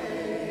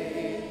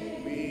lay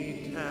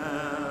me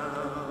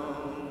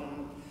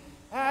down.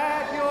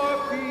 At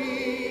your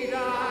feet I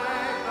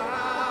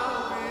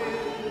bow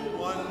in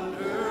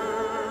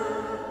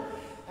wonder.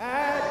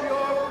 At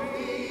your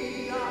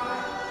feet I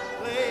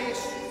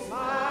place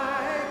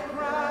my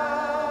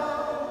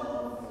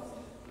crown.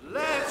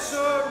 Let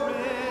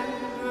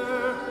surrender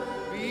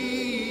be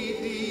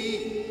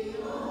the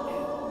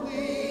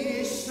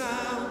only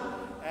sound.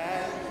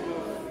 At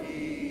your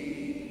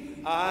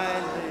feet I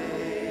lay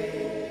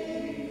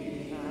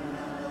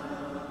down.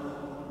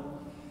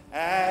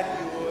 At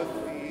your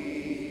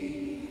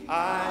feet I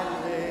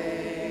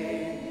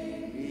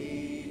lay me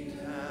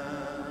down.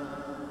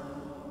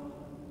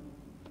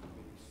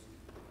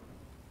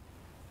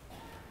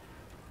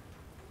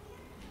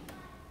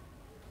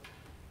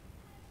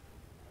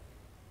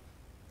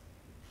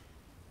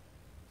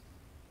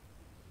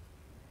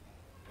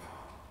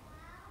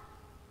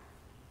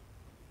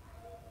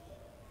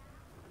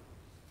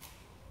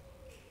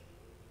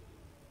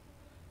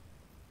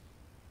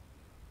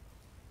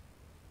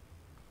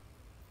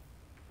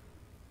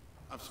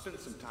 I've spent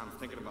some time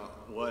thinking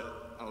about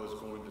what I was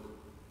going to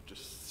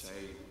just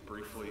say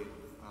briefly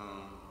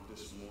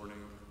this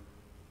morning.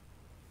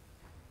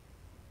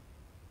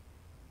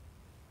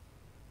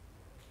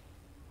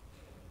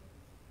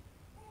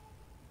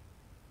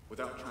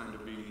 Without trying to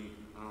be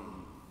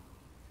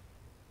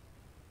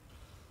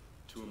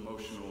too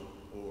emotional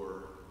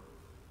or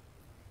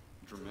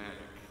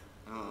dramatic.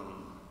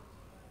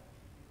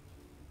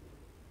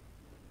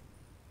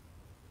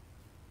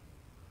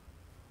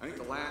 I think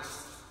the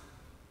last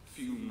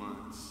few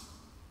months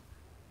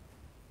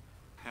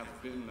have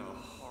been the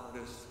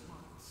hardest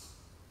months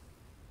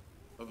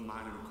of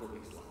mine and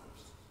Courtney's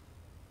lives.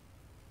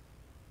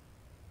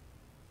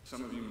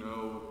 Some of you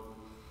know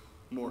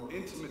more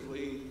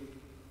intimately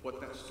what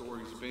that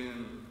story's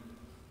been.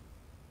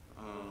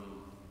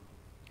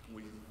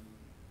 We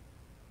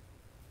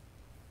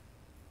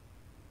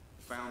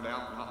found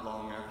out not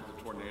long after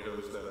the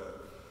tornadoes that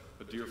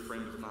a dear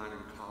friend of mine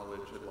in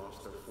college had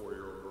lost their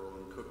 4-year-old girl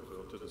in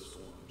Cookeville to the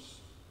storms.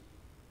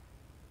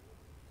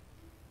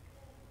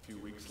 A few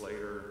weeks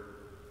later,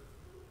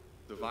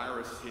 the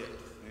virus hit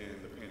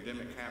and the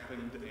pandemic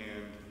happened,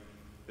 and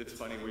it's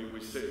funny,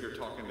 we sit here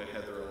talking to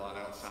Heather a lot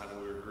outside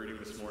when we were greeting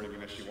this morning,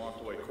 and as she walked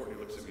away, Courtney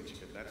looks at me and she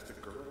said, "That's the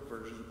girl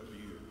version of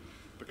you."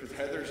 Because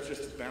Heather's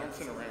just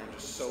bouncing around,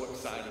 just so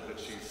excited that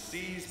she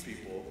sees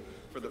people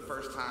for the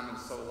first time in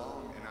so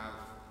long, and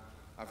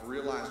I've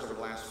realized over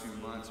the last few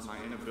months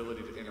my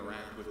inability to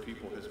interact with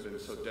people has been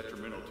so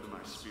detrimental to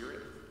my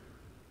spirit.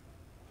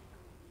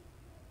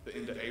 The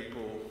end of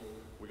April,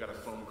 we got a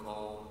phone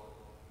call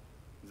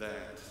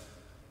that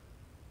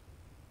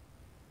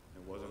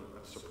it wasn't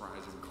a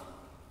surprising call,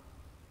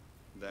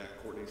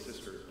 that Courtney's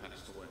sister had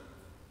passed away.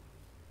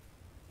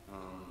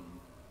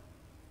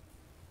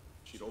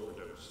 She'd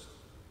overdosed.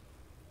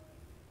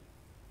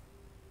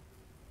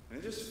 And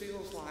it just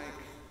feels like,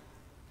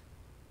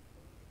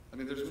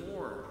 there's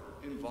more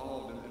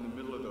involved in the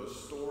middle of those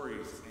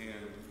stories,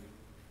 and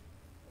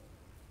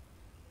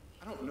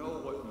I don't know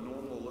what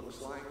normal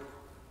looks like.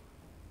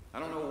 I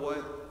don't know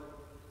what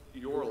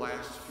your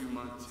last few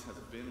months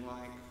have been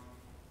like.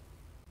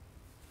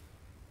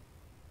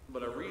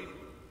 But I read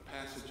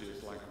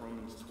passages like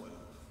Romans 12.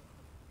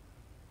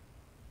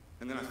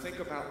 And then I think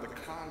about the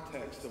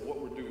context of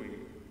what we're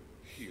doing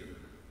here.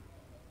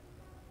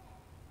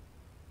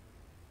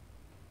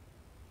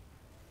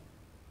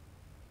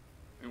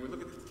 And we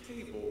look at the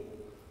table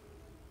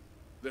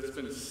that's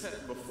been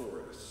set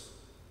before us.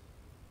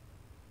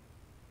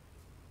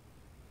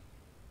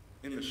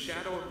 In the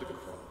shadow of the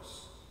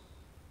cross.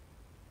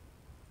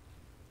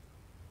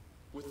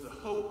 With the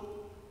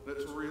hope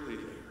that's really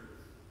there.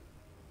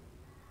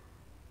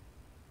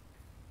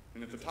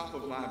 And at the top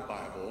of my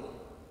Bible,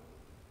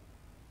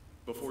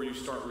 before you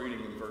start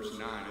reading in verse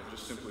 9, it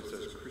just simply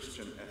says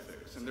Christian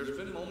ethics. And there's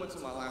been moments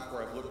in my life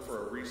where I've looked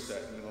for a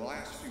reset, and in the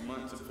last few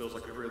months it feels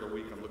like every other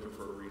week I'm looking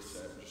for a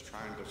reset, just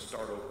trying to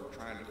start over,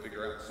 trying to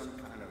figure out some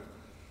kind of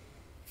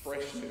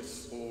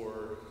freshness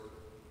or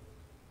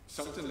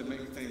something to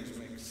make things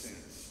make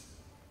sense.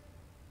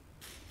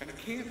 And I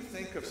can't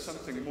think of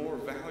something more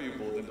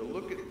valuable than to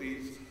look at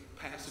these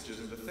passages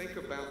and to think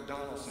about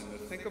Donaldson, to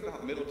think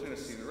about Middle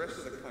Tennessee and the rest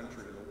of the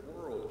country and the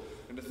world,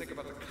 and to think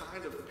about the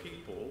kind of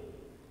people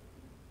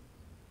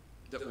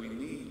that we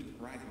need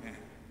right now.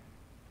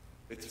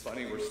 It's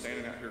funny, we're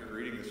standing out here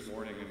greeting this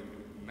morning,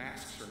 and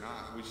masks or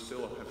not, we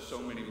still have so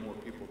many more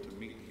people to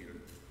meet here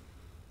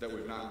that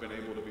we've not been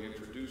able to be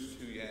introduced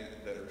to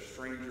yet, that are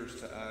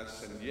strangers to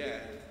us, and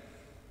yet,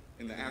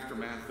 in the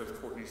aftermath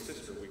of Courtney's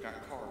sister, we got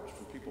cards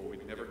from people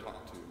we'd never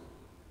talked to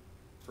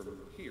from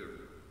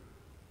here,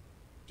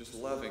 just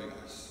loving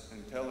us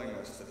and telling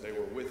us that they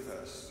were with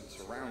us and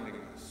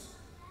surrounding us.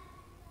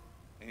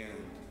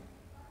 And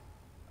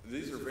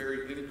these are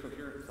very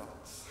incoherent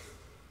thoughts.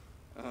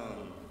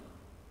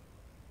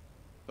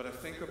 But I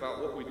think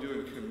about what we do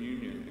in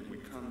communion and we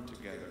come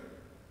together.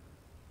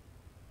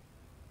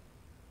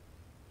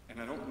 And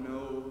I don't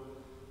know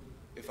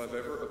if I've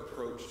ever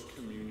approached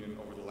communion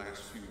over the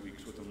last few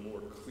weeks with a more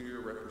clear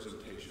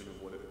representation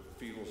of what it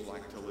feels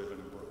like to live in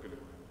a broken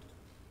world.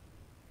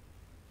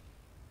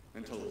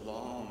 And to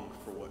long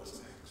for what's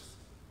next.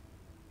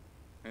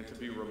 And to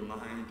be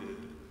reminded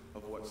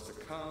of what's to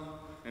come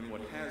and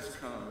what has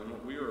come and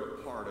what we are a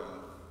part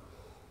of.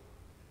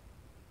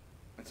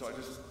 And so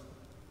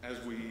as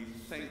we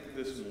think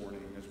this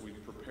morning, as we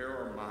prepare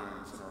our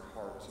minds and our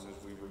hearts, and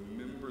as we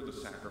remember the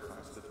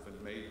sacrifice that's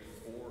been made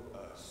for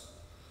us,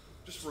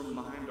 just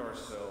remind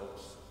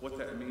ourselves what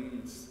that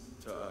means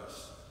to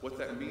us, what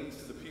that means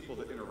to the people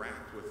that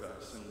interact with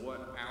us, and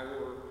what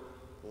our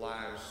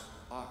lives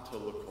ought to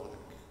look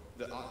like,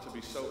 that ought to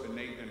be so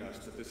innate in us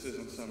that this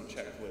isn't some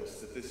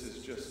checklist, that this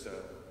is just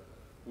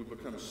we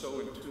become so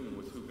in tune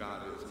with who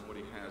God is and what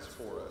he has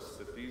for us,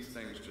 that these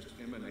things just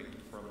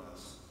emanate from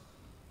us.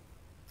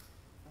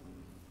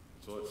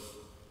 So let's,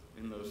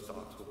 in those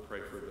thoughts, we'll pray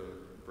for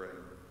the bread.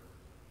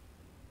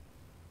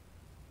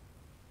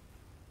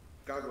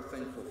 God, we're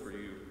thankful for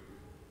you.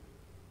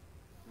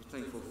 We're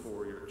thankful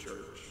for your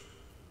church.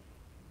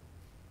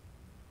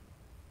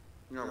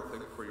 God, we're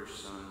thankful for your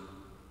Son.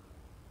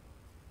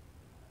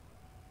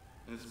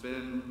 And it's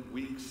been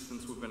weeks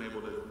since we've been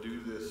able to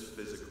do this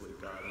physically,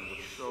 God, and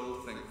we're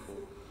so thankful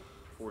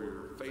for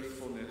your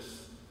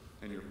faithfulness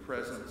and your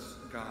presence,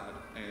 God,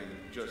 and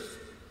just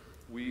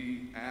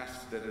we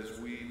ask that as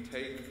we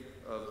take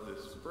of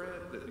this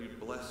bread, that you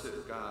bless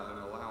it, God,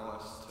 and allow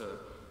us to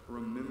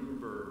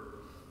remember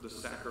the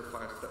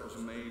sacrifice that was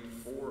made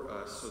for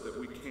us so that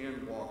we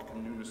can walk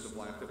in newness of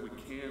life, that we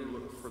can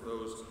look for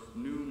those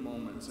new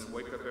moments and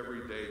wake up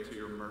every day to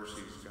your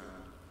mercies, God.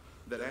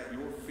 That at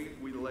your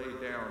feet we lay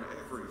down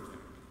everything,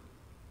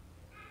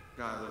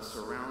 God, that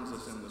surrounds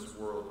us in this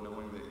world,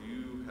 knowing that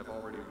you have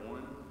already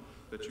won,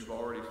 that you've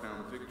already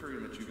found victory,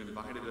 and that you've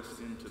invited us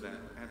into that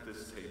at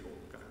this table,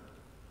 God.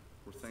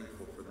 We're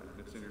thankful for that.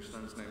 It's in your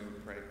Son's name we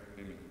pray.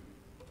 Amen.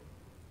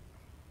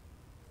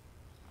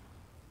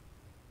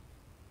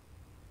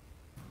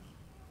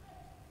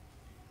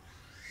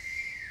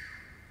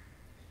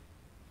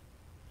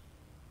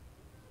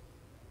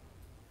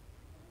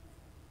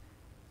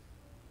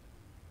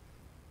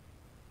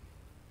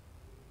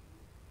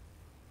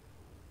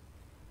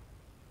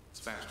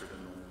 It's faster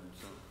than normal,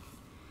 so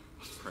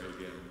let's pray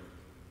again.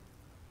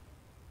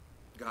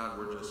 God,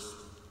 we're just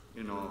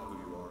in awe of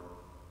who you are.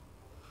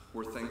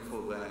 We're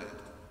thankful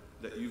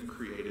that you've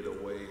created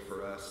a way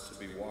for us to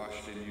be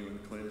washed in you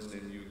and cleansed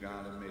in you,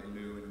 God, and made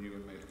new in you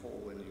and made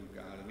whole in you,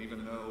 God. And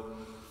even though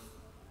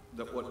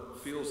that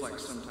what feels like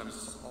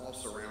sometimes all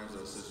surrounds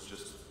us is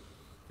just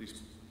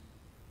these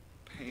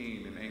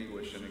pain and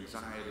anguish and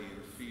anxiety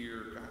and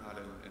fear,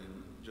 God, and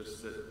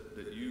just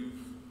that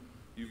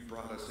you've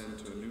brought us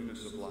into a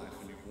newness of life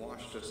and you've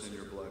washed us in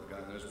your blood,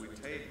 God. And as we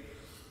take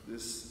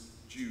this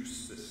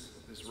juice,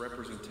 this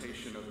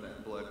representation of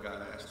that blood,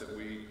 God, I ask that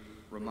we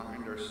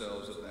remind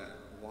ourselves of that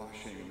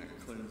washing and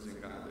that cleansing,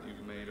 God, that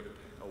you've made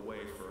a way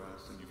for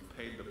us and you've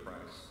paid the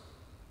price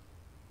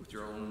with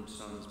your own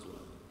Son's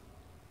blood.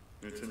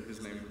 And it's in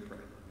his name we pray.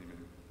 Amen.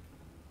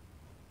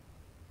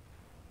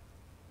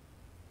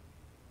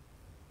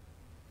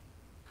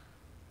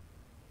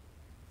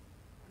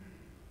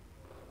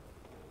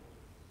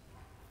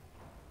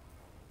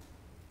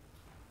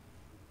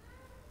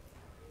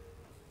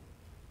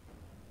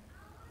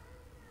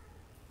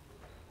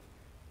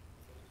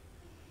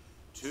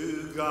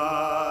 To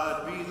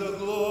God be the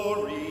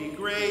glory,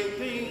 great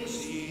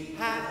things he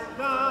hath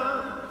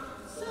done.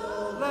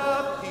 So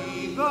loved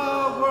he the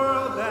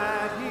world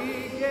that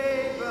he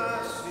gave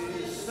us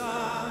his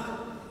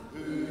Son,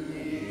 who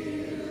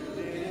yielded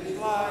his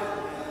life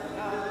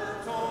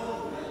and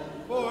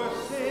atonement for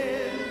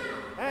sin,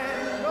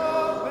 and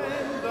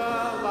opened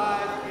the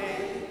life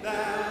gate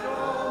that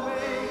all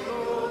may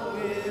go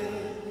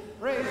in.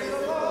 Praise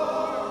the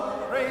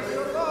Lord, praise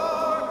the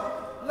Lord,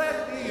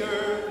 let the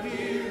earth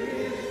hear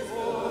his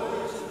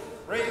voice.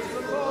 Praise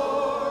the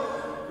Lord,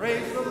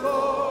 praise the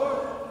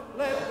Lord,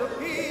 let the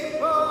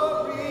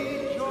people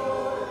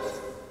rejoice.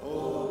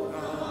 Oh,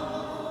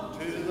 come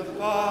to the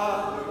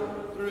Father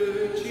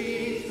through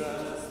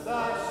Jesus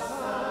the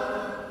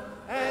Son,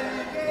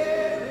 and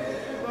give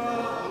him the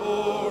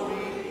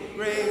glory,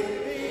 great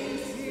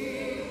things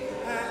he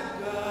hath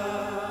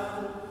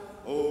done.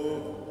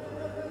 Oh,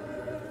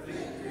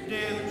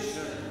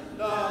 redemption,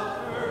 the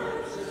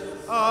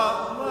purchase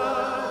of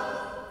blood,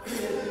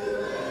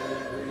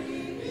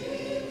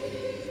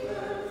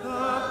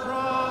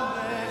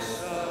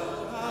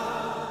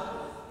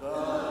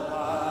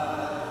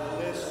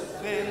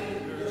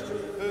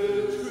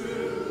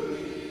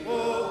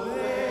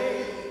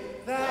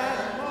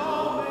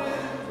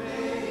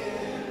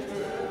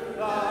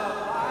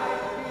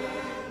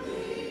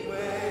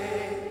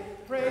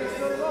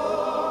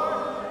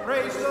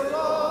 Praise the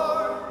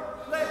Lord,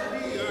 let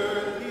the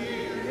earth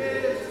hear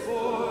his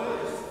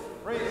voice.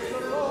 Praise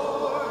the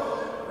Lord,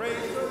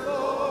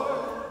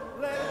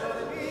 let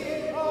the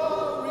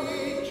people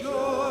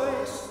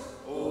rejoice.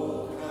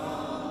 Oh,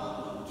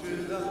 come to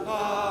the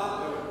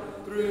Father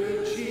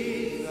through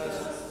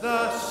Jesus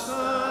the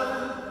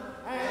Son,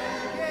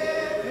 and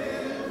give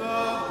him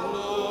the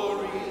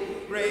glory.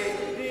 Great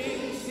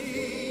things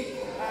he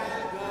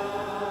had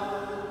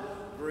done,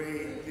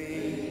 great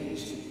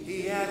things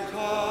he had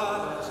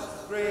taught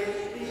us, great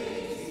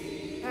things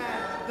he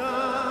had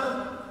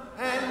done,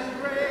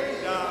 and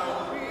great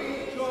our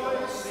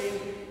rejoicing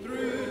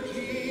through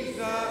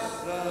Jesus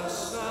the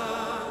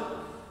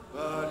Son.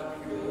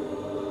 But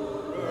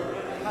purer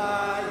and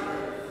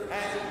higher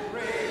and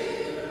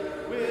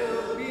greater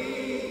will be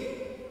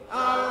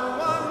our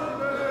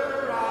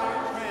wonder,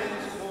 our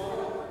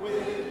transport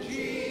with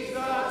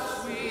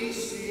Jesus we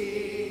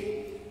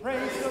see.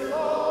 Praise the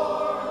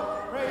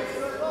Lord, praise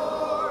the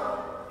Lord.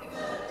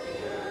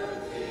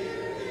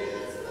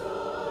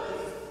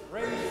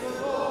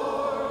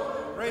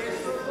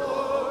 Praise the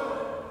Lord,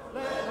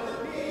 let the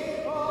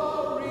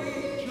people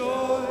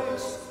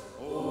rejoice.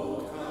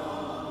 Oh,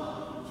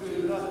 come to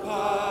the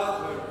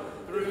Father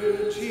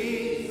through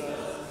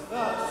Jesus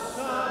the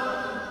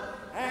Son,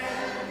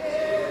 and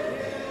give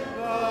him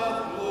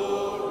the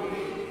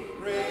glory.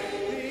 Great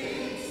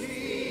things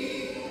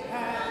he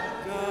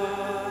had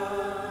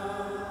done.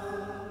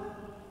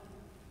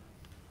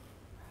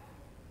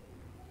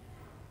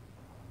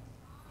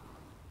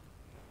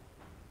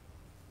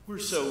 We're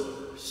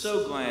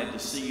so glad to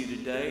see you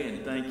today,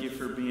 and thank you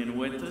for being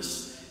with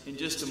us. In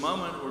just a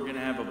moment, we're going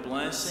to have a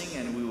blessing,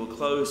 and we will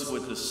close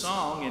with a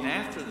song. And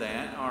after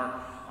that,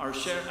 our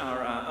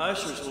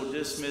ushers will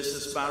dismiss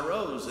us by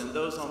rows. And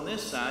those on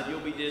this side, you'll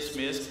be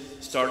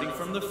dismissed starting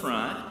from the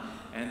front.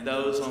 And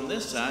those on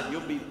this side,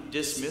 you'll be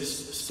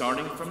dismissed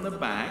starting from the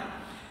back.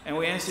 And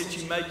we ask that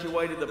you make your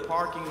way to the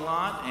parking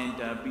lot,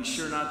 and be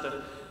sure not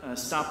to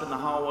stop in the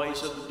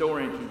hallways of the door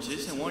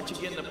entrances. And once you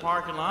get in the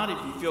parking lot, if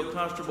you feel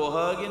comfortable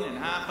hugging and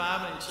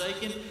high-fiving and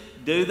shaking,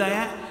 do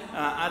that.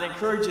 I'd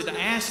encourage you to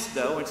ask,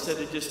 though, instead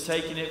of just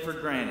taking it for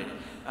granted.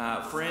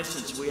 For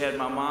instance, we had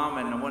my mom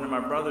and one of my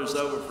brothers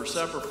over for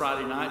supper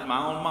Friday night.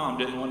 My own mom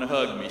didn't want to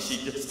hug me. She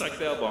just stuck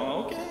the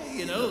elbow.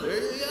 Okay,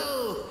 there you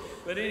go.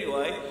 But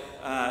anyway,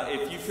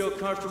 if you feel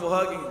comfortable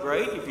hugging,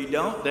 great. If you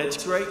don't,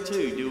 that's great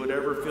too. Do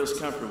whatever feels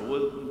comfortable.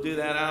 We'll do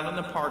that out in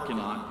the parking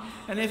lot.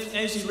 And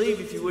as you leave,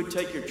 if you would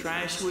take your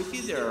trash with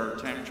you, there are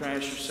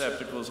trash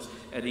receptacles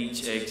at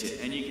each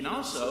exit. And you can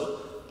also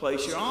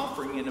place your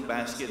offering in a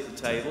basket at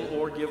the table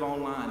or give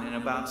online. And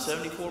about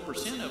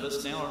 74% of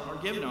us now are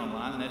giving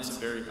online, and that's a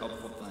very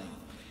helpful thing.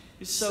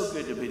 It's so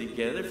good to be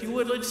together. If you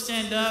would, let's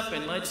stand up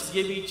and let's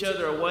give each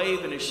other a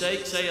wave and a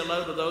shake. Say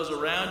hello to those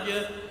around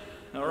you.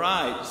 All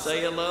right,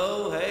 say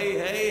hello.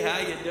 Hey, how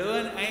you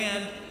doing?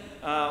 And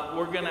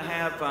we're going to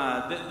have,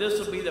 this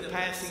will be the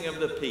passing of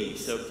the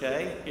peace,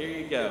 okay? Here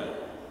you go.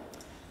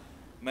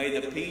 May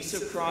the peace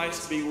of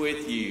Christ be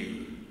with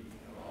you.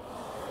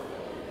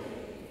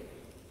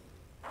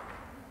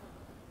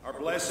 Our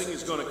blessing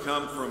is going to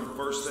come from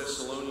 1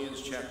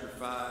 Thessalonians chapter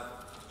 5,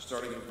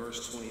 starting in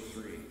verse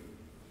 23.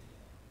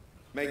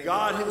 May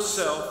God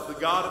himself, the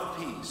God of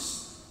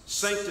peace,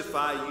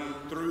 sanctify you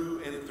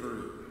through and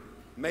through.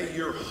 May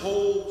your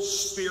whole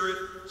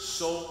spirit,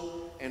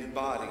 soul, and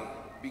body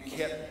be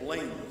kept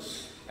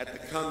blameless at the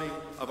coming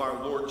of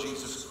our Lord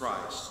Jesus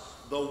Christ.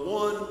 The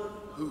one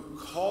who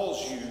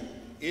calls you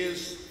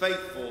is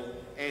faithful,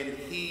 and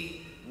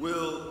he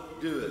will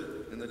do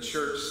it. And the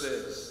church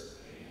says,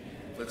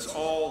 let's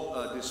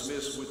all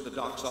dismiss with the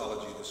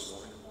doxology this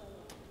morning.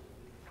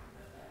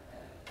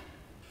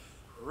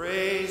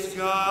 Praise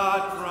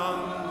God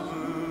from